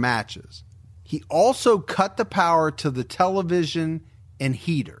looking for matches. He also cut the power to the television and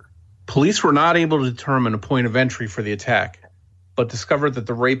heater. Police were not able to determine a point of entry for the attack, but discovered that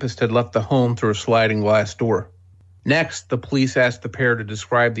the rapist had left the home through a sliding glass door. Next, the police asked the pair to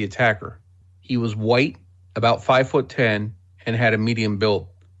describe the attacker. He was white, about 5'10", and had a medium build.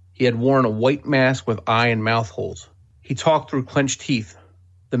 He had worn a white mask with eye and mouth holes. He talked through clenched teeth.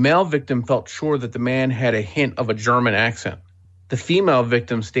 The male victim felt sure that the man had a hint of a German accent. The female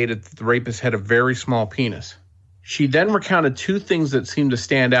victim stated that the rapist had a very small penis. She then recounted two things that seemed to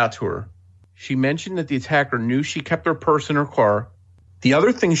stand out to her. She mentioned that the attacker knew she kept her purse in her car. The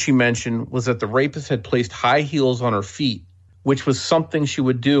other thing she mentioned was that the rapist had placed high heels on her feet, which was something she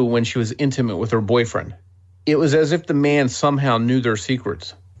would do when she was intimate with her boyfriend. It was as if the man somehow knew their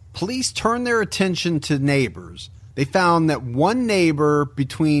secrets. Police turned their attention to neighbors. They found that one neighbor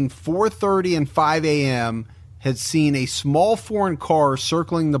between 4:30 and 5 a.m. had seen a small foreign car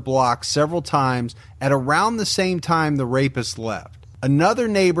circling the block several times at around the same time the rapist left. Another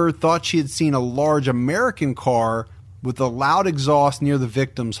neighbor thought she had seen a large American car with a loud exhaust near the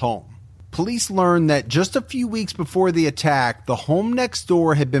victim's home. Police learned that just a few weeks before the attack, the home next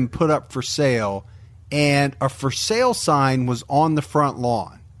door had been put up for sale, and a for sale sign was on the front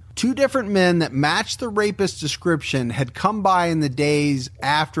lawn. Two different men that matched the rapist's description had come by in the days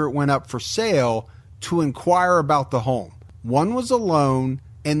after it went up for sale to inquire about the home. One was alone,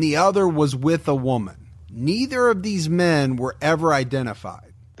 and the other was with a woman. Neither of these men were ever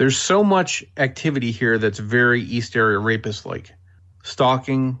identified. There's so much activity here that's very East Area Rapist-like.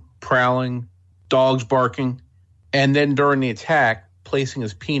 Stalking, prowling, dogs barking, and then during the attack, placing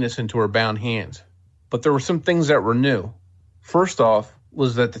his penis into her bound hands. But there were some things that were new. First off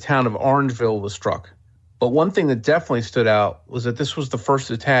was that the town of Orangeville was struck. But one thing that definitely stood out was that this was the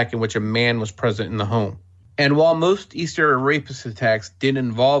first attack in which a man was present in the home. And while most East Area Rapist attacks didn't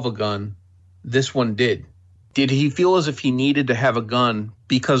involve a gun, this one did. Did he feel as if he needed to have a gun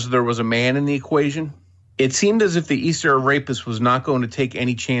because there was a man in the equation? It seemed as if the East Area Rapist was not going to take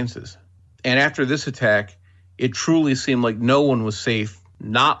any chances. And after this attack, it truly seemed like no one was safe,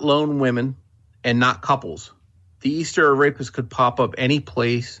 not lone women and not couples. The East Area Rapist could pop up any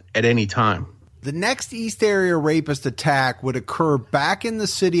place at any time. The next East Area Rapist attack would occur back in the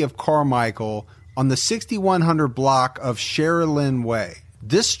city of Carmichael on the 6100 block of Sherilyn Way.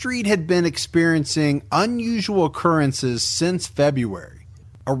 This street had been experiencing unusual occurrences since February.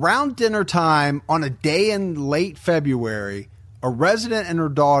 Around dinner time on a day in late February, a resident and her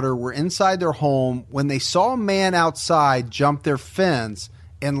daughter were inside their home when they saw a man outside jump their fence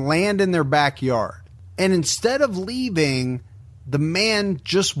and land in their backyard. And instead of leaving, the man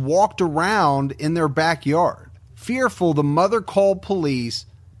just walked around in their backyard. Fearful, the mother called police,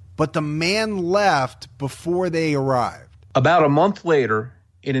 but the man left before they arrived. About a month later,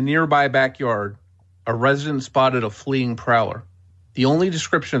 in a nearby backyard, a resident spotted a fleeing prowler. The only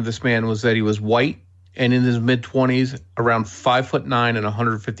description of this man was that he was white and in his mid-20s, around 5'9" and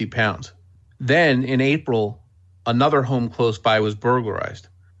 150 pounds. Then, in April, another home close by was burglarized.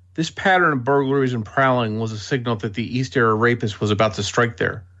 This pattern of burglaries and prowling was a signal that the East Area Rapist was about to strike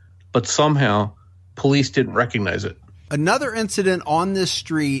there. But somehow, police didn't recognize it. Another incident on this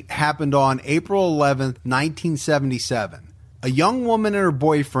street happened on April 11th, 1977. A young woman and her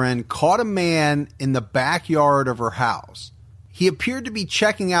boyfriend caught a man in the backyard of her house. He appeared to be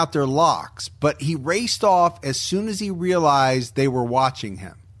checking out their locks, but he raced off as soon as he realized they were watching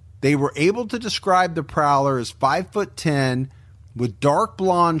him. They were able to describe the prowler as 5'10", with dark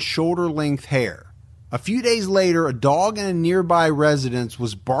blonde shoulder-length hair. A few days later, a dog in a nearby residence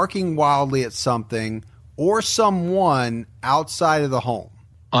was barking wildly at something or someone outside of the home.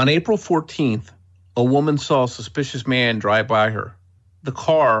 On April 14th, a woman saw a suspicious man drive by her. The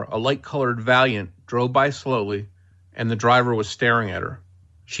car, a light-colored Valiant, drove by slowly, and the driver was staring at her.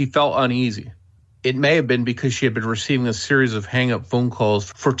 She felt uneasy. It may have been because she had been receiving a series of hang-up phone calls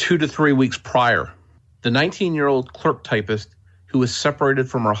for 2 to 3 weeks prior. The 19-year-old clerk typist, who was separated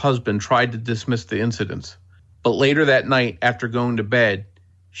from her husband, tried to dismiss the incidents. But later that night, after going to bed,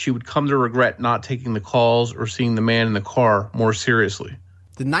 she would come to regret not taking the calls or seeing the man in the car more seriously.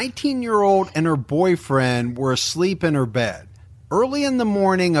 The 19-year-old and her boyfriend were asleep in her bed. Early in the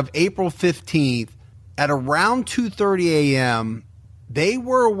morning of April 15th, at around 2:30 a.m., they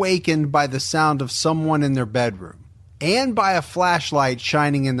were awakened by the sound of someone in their bedroom and by a flashlight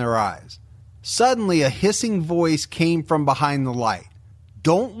shining in their eyes. Suddenly, a hissing voice came from behind the light.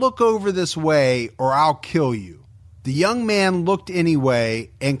 "Don't look over this way or I'll kill you." The young man looked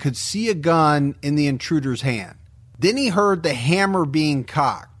anyway and could see a gun in the intruder's hand. Then he heard the hammer being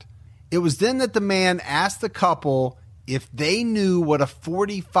cocked. It was then that the man asked the couple if they knew what a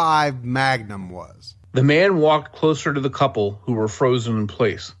 .45 Magnum was. The man walked closer to the couple, who were frozen in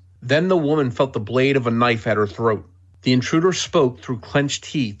place. Then the woman felt the blade of a knife at her throat. The intruder spoke through clenched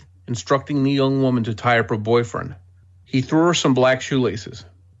teeth, instructing the young woman to tie up her boyfriend. He threw her some black shoelaces.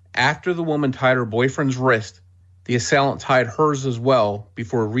 After the woman tied her boyfriend's wrist, the assailant tied hers as well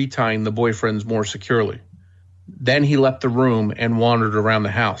before retying the boyfriend's more securely. Then he left the room and wandered around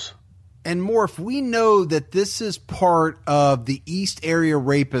the house. And Morph, we know that this is part of the East Area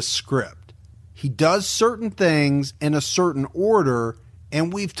Rapist script. He does certain things in a certain order,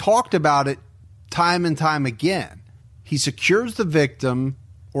 and we've talked about it time and time again. He secures the victim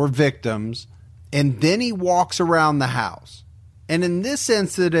or victims, and then he walks around the house. And in this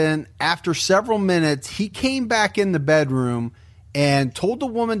incident, after several minutes, he came back in the bedroom and told the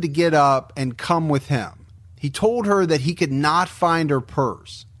woman to get up and come with him. He told her that he could not find her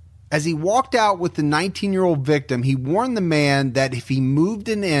purse. As he walked out with the 19-year-old victim, he warned the man that if he moved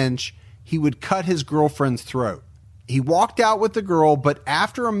an inch, he would cut his girlfriend's throat. He walked out with the girl, but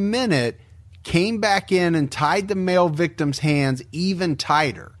after a minute, came back in and tied the male victim's hands even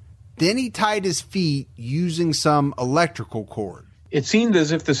tighter. Then he tied his feet using some electrical cord. It seemed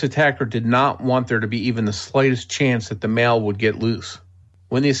as if this attacker did not want there to be even the slightest chance that the male would get loose.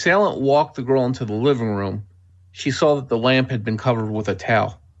 When the assailant walked the girl into the living room, she saw that the lamp had been covered with a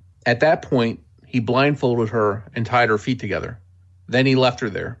towel. At that point, he blindfolded her and tied her feet together. Then he left her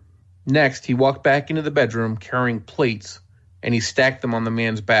there. Next, he walked back into the bedroom carrying plates, and he stacked them on the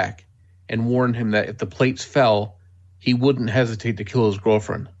man's back and warned him that if the plates fell, he wouldn't hesitate to kill his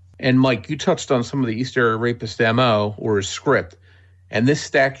girlfriend. And Mike, you touched on some of the East Area Rapist MO, or his script, and this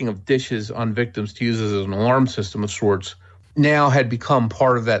stacking of dishes on victims to use as an alarm system of sorts now had become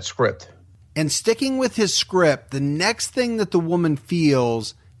part of that script. And sticking with his script, the next thing that the woman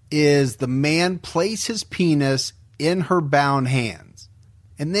feels is the man place his penis in her bound hands.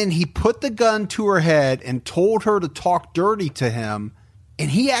 And then he put the gun to her head and told her to talk dirty to him. And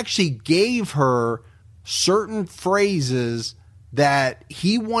he actually gave her certain phrases that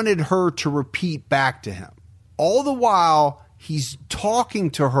he wanted her to repeat back to him. All the while, he's talking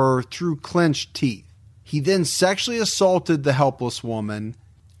to her through clenched teeth. He then sexually assaulted the helpless woman.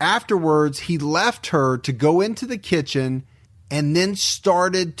 Afterwards, he left her to go into the kitchen and then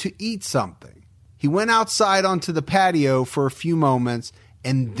started to eat something. He went outside onto the patio for a few moments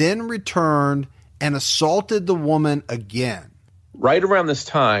and then returned and assaulted the woman again. Right around this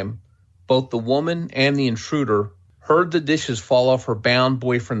time, both the woman and the intruder heard the dishes fall off her bound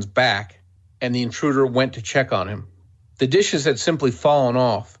boyfriend's back, and the intruder went to check on him. The dishes had simply fallen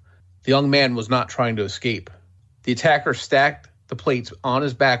off. The young man was not trying to escape. The attacker stacked the plates on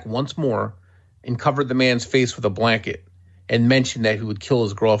his back once more and covered the man's face with a blanket and mentioned that he would kill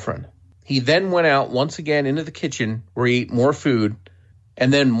his girlfriend. He then went out once again into the kitchen where he ate more food,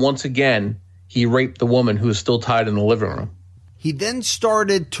 and then once again he raped the woman who was still tied in the living room. He then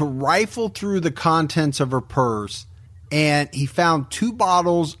started to rifle through the contents of her purse, and he found 2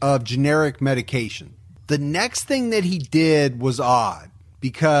 bottles of generic medication. The next thing that he did was odd,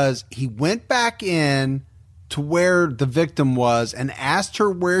 because he went back in to where the victim was and asked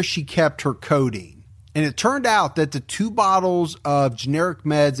her where she kept her codeine. And it turned out that the 2 bottles of generic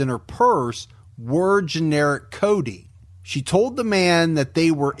meds in her purse were generic codeine. She told the man that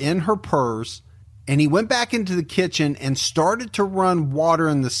they were in her purse, and he went back into the kitchen and started to run water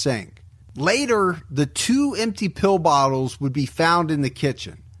in the sink. Later, the 2 empty pill bottles would be found in the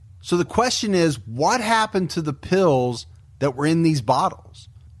kitchen. So the question is, what happened to the pills that were in these bottles?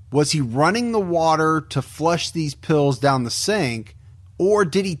 Was he running the water to flush these pills down the sink, or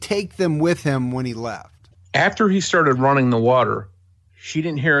did he take them with him when he left? After he started running the water, she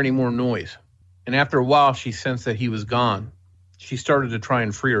didn't hear any more noise. And after a while, she sensed that he was gone. She started to try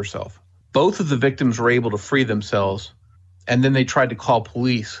and free herself. Both of the victims were able to free themselves, and then they tried to call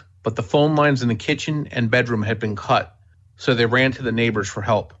police, but the phone lines in the kitchen and bedroom had been cut, so they ran to the neighbors for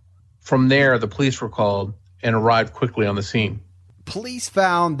help. From there, the police were called and arrived quickly on the scene. Police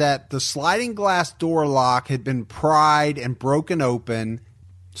found that the sliding glass door lock had been pried and broken open,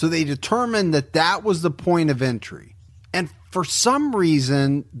 so they determined that that was the point of entry. And for some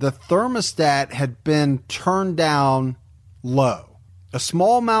reason, the thermostat had been turned down low. A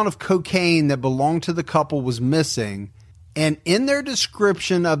small amount of cocaine that belonged to the couple was missing, and in their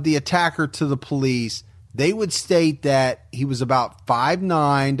description of the attacker to the police, they would state that he was about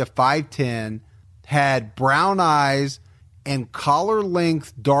 5'9" to 5'10", had brown eyes, and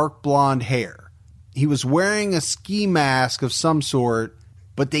collar-length dark blonde hair. He was wearing a ski mask of some sort,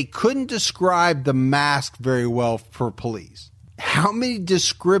 but they couldn't describe the mask very well for police. How many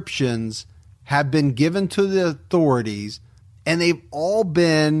descriptions have been given to the authorities, and they've all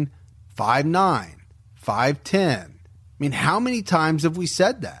been 5'9", 5'10"? I mean, how many times have we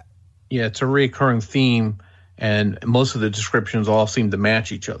said that? Yeah, it's a recurring theme, and most of the descriptions all seem to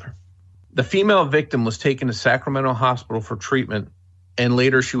match each other. The female victim was taken to Sacramento Hospital for treatment, and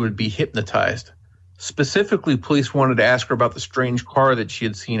later she would be hypnotized. Specifically, police wanted to ask her about the strange car that she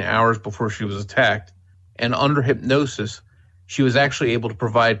had seen hours before she was attacked, and under hypnosis, she was actually able to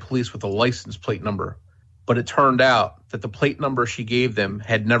provide police with a license plate number. But it turned out that the plate number she gave them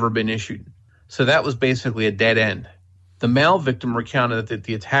had never been issued. So that was basically a dead end. The male victim recounted that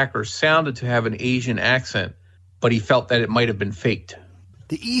the attacker sounded to have an Asian accent, but he felt that it might have been faked.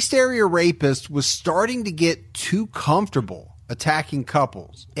 The East Area Rapist was starting to get too comfortable attacking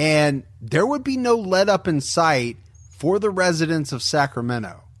couples, and there would be no let up in sight for the residents of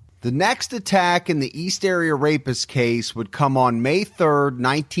Sacramento. The next attack in the East Area Rapist case would come on May 3rd,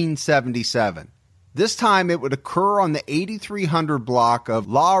 1977. This time it would occur on the 8300 block of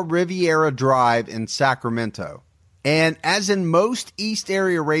La Riviera Drive in Sacramento. And as in most East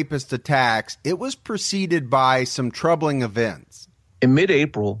Area Rapist attacks, it was preceded by some troubling events. In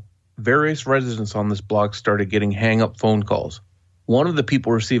mid-April, various residents on this block started getting hang-up phone calls. One of the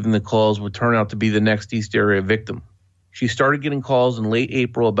people receiving the calls would turn out to be the next East Area victim. She started getting calls in late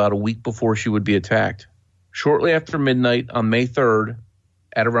April, about a week before she would be attacked. Shortly after midnight on May 3rd,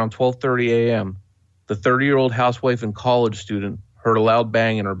 at around 12:30 a.m., the 30-year-old housewife and college student heard a loud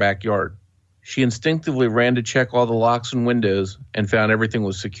bang in her backyard. She instinctively ran to check all the locks and windows and found everything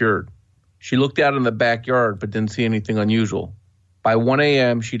was secured. She looked out in the backyard but didn't see anything unusual. By 1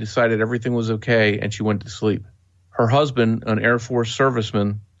 a.m., she decided everything was okay and she went to sleep. Her husband, an Air Force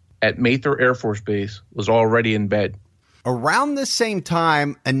serviceman at Mather Air Force Base, was already in bed. Around this same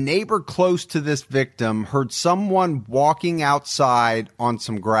time, a neighbor close to this victim heard someone walking outside on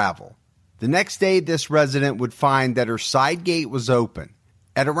some gravel. The next day, this resident would find that her side gate was open.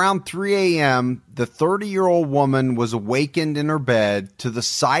 At around 3 a.m., the 30-year-old woman was awakened in her bed to the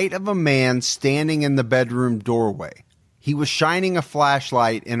sight of a man standing in the bedroom doorway. He was shining a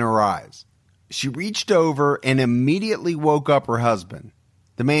flashlight in her eyes. She reached over and immediately woke up her husband.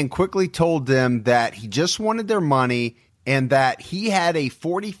 The man quickly told them that he just wanted their money and that he had a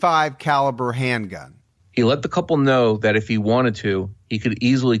 .45 caliber handgun. He let the couple know that if he wanted to, he could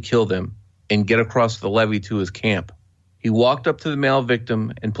easily kill them and get across the levee to his camp. He walked up to the male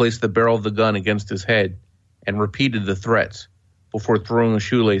victim and placed the barrel of the gun against his head and repeated the threats before throwing a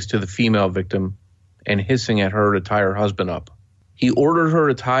shoelace to the female victim and hissing at her to tie her husband up. He ordered her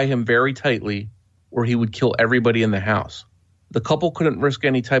to tie him very tightly or he would kill everybody in the house. The couple couldn't risk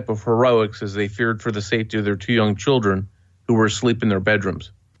any type of heroics as they feared for the safety of their two young children who were asleep in their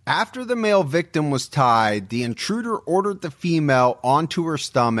bedrooms. After the male victim was tied, the intruder ordered the female onto her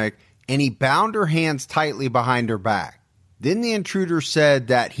stomach and he bound her hands tightly behind her back. Then the intruder said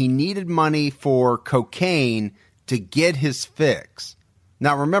that he needed money for cocaine to get his fix.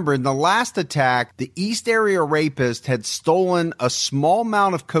 Now remember, in the last attack, the East Area Rapist had stolen a small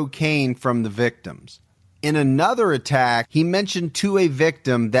amount of cocaine from the victims. In another attack, he mentioned to a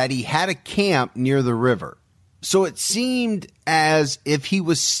victim that he had a camp near the river. So it seemed as if he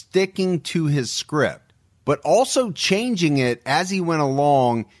was sticking to his script, but also changing it as he went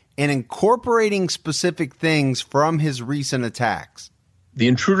along and incorporating specific things from his recent attacks. The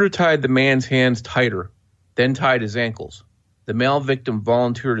intruder tied the man's hands tighter, then tied his ankles. The male victim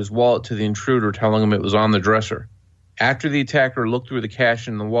volunteered his wallet to the intruder, telling him it was on the dresser. After the attacker looked through the cash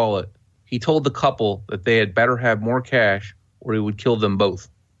in the wallet, he told the couple that they had better have more cash or he would kill them both.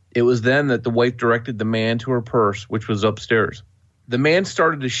 It was then that the wife directed the man to her purse, which was upstairs. The man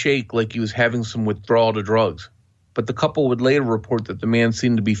started to shake like he was having some withdrawal to drugs, but the couple would later report that the man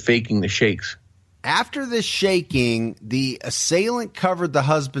seemed to be faking the shakes. After this shaking, the assailant covered the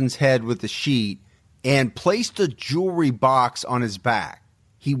husband's head with a sheet and placed a jewelry box on his back.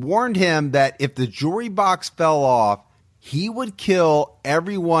 He warned him that if the jewelry box fell off, he would kill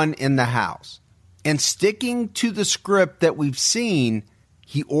everyone in the house. And sticking to the script that we've seen,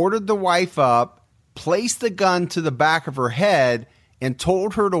 he ordered the wife up, placed the gun to the back of her head, and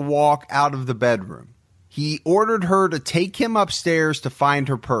told her to walk out of the bedroom. He ordered her to take him upstairs to find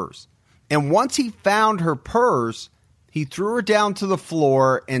her purse. And once he found her purse, he threw her down to the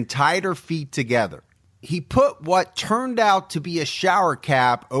floor and tied her feet together. He put what turned out to be a shower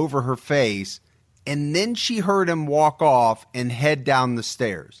cap over her face, and then she heard him walk off and head down the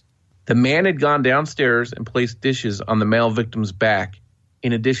stairs. The man had gone downstairs and placed dishes on the male victim's back,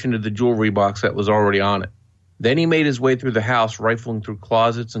 in addition to the jewelry box that was already on it. Then he made his way through the house, rifling through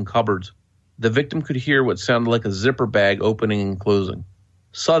closets and cupboards. The victim could hear what sounded like a zipper bag opening and closing.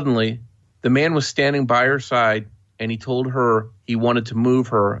 Suddenly, the man was standing by her side, and he told her he wanted to move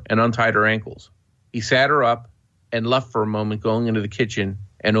her and untied her ankles. He sat her up and left for a moment, going into the kitchen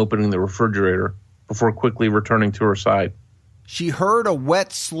and opening the refrigerator before quickly returning to her side. She heard a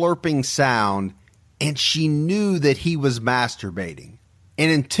wet slurping sound, and she knew that he was masturbating. And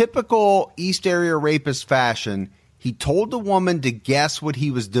in typical East Area Rapist fashion, he told the woman to guess what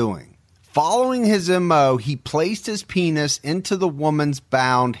he was doing. Following his MO, he placed his penis into the woman's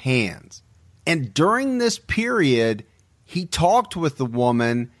bound hands. And during this period, he talked with the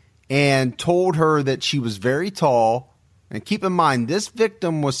woman and told her that she was very tall. And keep in mind, this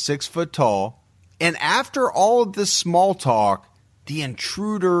victim was 6 foot tall. And after all of this small talk, the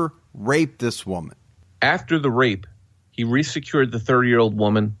intruder raped this woman. After the rape, he resecured the 30-year-old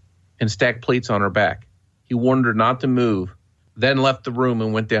woman and stacked plates on her back. He warned her not to move, then left the room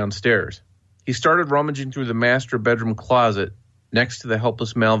and went downstairs. He started rummaging through the master bedroom closet next to the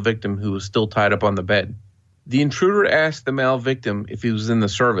helpless male victim who was still tied up on the bed. The intruder asked the male victim if he was in the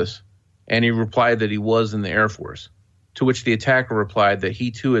service, and he replied that he was in the Air Force, to which the attacker replied that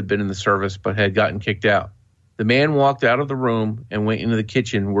he too had been in the service but had gotten kicked out. The man walked out of the room and went into the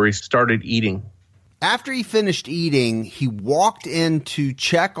kitchen where he started eating. After he finished eating, he walked in to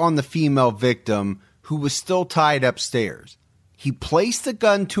check on the female victim who was still tied upstairs. He placed the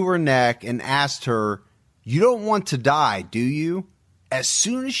gun to her neck and asked her, "You don't want to die, do you?" As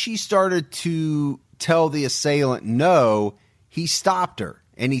soon as she started to tell the assailant no, he stopped her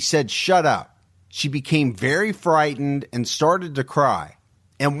and he said, "Shut up." She became very frightened and started to cry.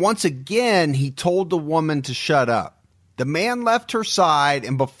 And once again, he told the woman to shut up. The man left her side,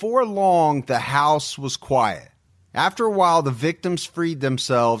 and before long, the house was quiet. After a while, the victims freed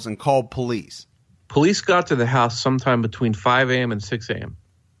themselves and called police. Police got to the house sometime between 5 a.m. and 6 a.m.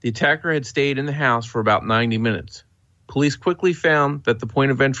 The attacker had stayed in the house for about 90 minutes. Police quickly found that the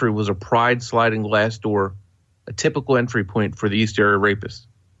point of entry was a Pride sliding glass door, a typical entry point for the East Area Rapist.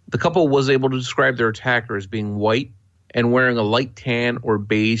 The couple was able to describe their attacker as being white and wearing a light tan or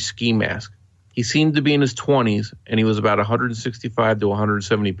beige ski mask. He seemed to be in his 20s, and he was about 165 to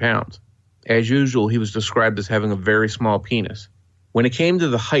 170 pounds. As usual, he was described as having a very small penis. When it came to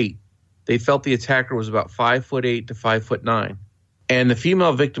the height, they felt the attacker was about 5'8" to 5'9". And the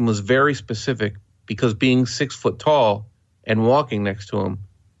female victim was very specific because being 6 foot tall and walking next to him,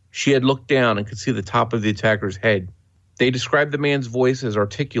 she had looked down and could see the top of the attacker's head. They described the man's voice as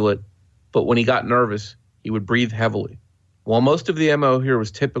articulate, but when he got nervous, he would breathe heavily. While most of the MO here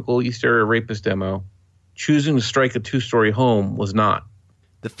was typical East Area Rapist MO, choosing to strike a 2-story home was not.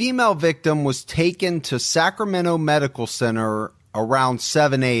 The female victim was taken to Sacramento Medical Center around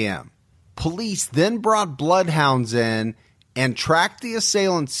 7 a.m. Police then brought bloodhounds in and tracked the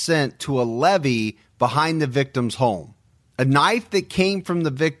assailant's scent to a levee behind the victim's home. A knife that came from the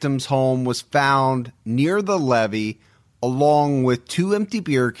victim's home was found near the levee, along with 2 empty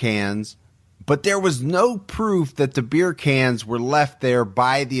beer cans, but there was no proof that the beer cans were left there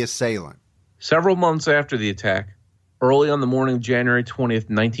by the assailant. Several months after the attack, early on the morning of January 20th,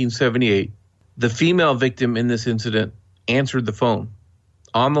 1978, the female victim in this incident answered the phone.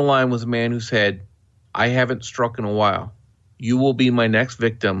 On the line was a man who said, "I haven't struck in a while. You will be my next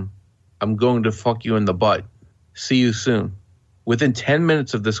victim. I'm going to fuck you in the butt. See you soon." Within 10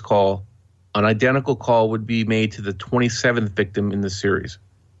 minutes of this call, an identical call would be made to the 27th victim in the series.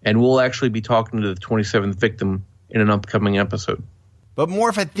 And we'll actually be talking to the 27th victim in an upcoming episode. But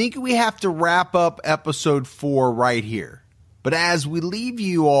Morph, I think we have to wrap up episode 4 right here. But as we leave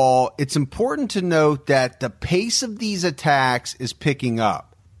you all, it's important to note that the pace of these attacks is picking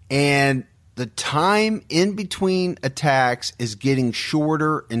up. And the time in between attacks is getting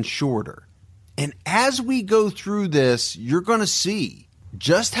shorter and shorter. And as we go through this, you're going to see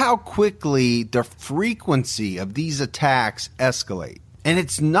just how quickly the frequency of these attacks escalate. And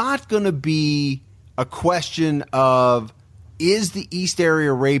it's not going to be a question of, is the East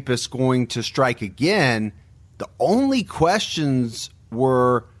Area Rapist going to strike again? The only questions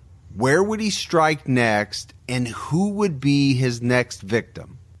were, where would he strike next and who would be his next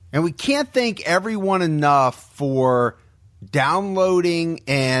victim? And we can't thank everyone enough for downloading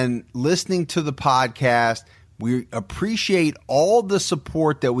and listening to the podcast. We appreciate all the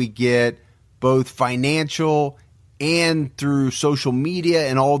support that we get, both financial and through social media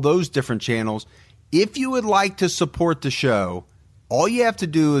and all those different channels. If you would like to support the show, all you have to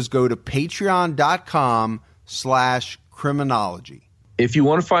do is go to patreon.com/criminology. If you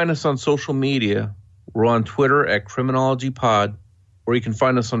want to find us on social media, we're on Twitter at CriminologyPod, or you can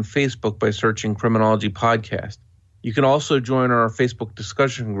find us on Facebook by searching Criminology Podcast. You can also join our Facebook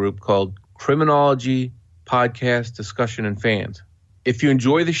discussion group called Criminology Podcast Discussion and Fans. If you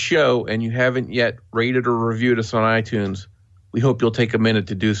enjoy the show and you haven't yet rated or reviewed us on iTunes, we hope you'll take a minute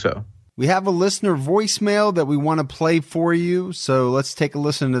to do so. We have a listener voicemail that we want to play for you, so let's take a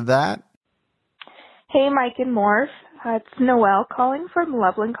listen to that. Hey, Mike and Morph. It's Noelle calling from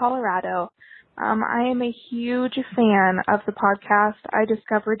Loveland, Colorado. I am a huge fan of the podcast. I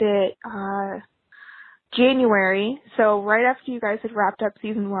discovered it January, so right after you guys had wrapped up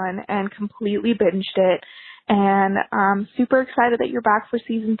season 1 and completely binged it. And I'm super excited that you're back for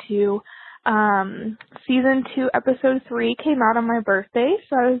season 2. Season 2, episode 3 came out on my birthday,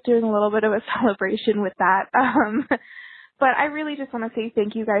 so I was doing a little bit of a celebration with that. But I really just want to say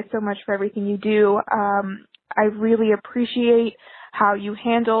thank you guys so much for everything you do. I really appreciate how you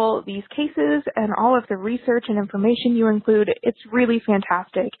handle these cases and all of the research and information you include. It's really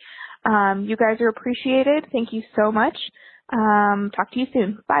fantastic. You guys are appreciated. Thank you so much. Talk to you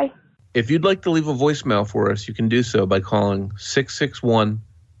soon. Bye. If you'd like to leave a voicemail for us, you can do so by calling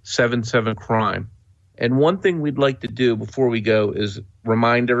 661-77-CRIME. And one thing we'd like to do before we go is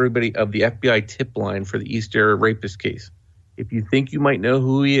remind everybody of the FBI tip line for the East Area Rapist case. If you think you might know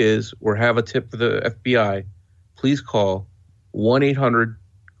who he is or have a tip for the FBI, please call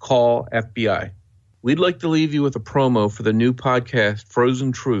 1-800-CALL-FBI. We'd like to leave you with a promo for the new podcast,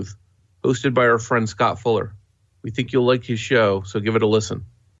 Frozen Truth, hosted by our friend Scott Fuller. We think you'll like his show, so give it a listen.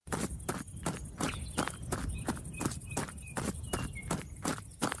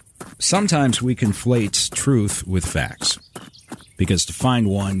 Sometimes we conflate truth with facts, because to find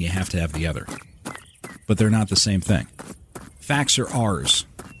one, you have to have the other. But they're not the same thing. Facts are ours.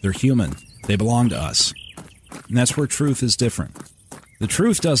 They're human. They belong to us. And that's where truth is different. The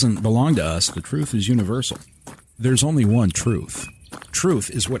truth doesn't belong to us. The truth is universal. There's only one truth. Truth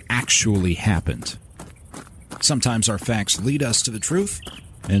is what actually happened. Sometimes our facts lead us to the truth,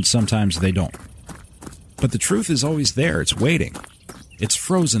 and sometimes they don't. But the truth is always there. It's waiting. It's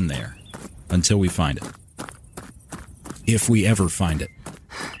frozen there until we find it. If we ever find it.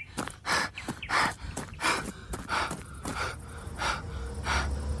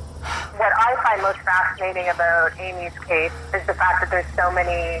 What I find most fascinating about Amy's case is the fact that there's so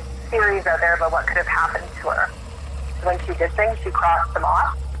many theories out there about what could have happened to her. When she did things, she crossed them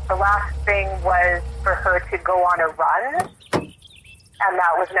off. The last thing was for her to go on a run, and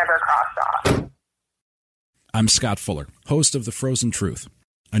that was never crossed off. I'm Scott Fuller, host of The Frozen Truth,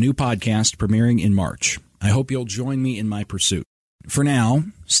 a new podcast premiering in March. I hope you'll join me in my pursuit. For now,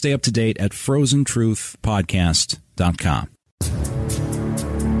 stay up to date at frozentruthpodcast.com.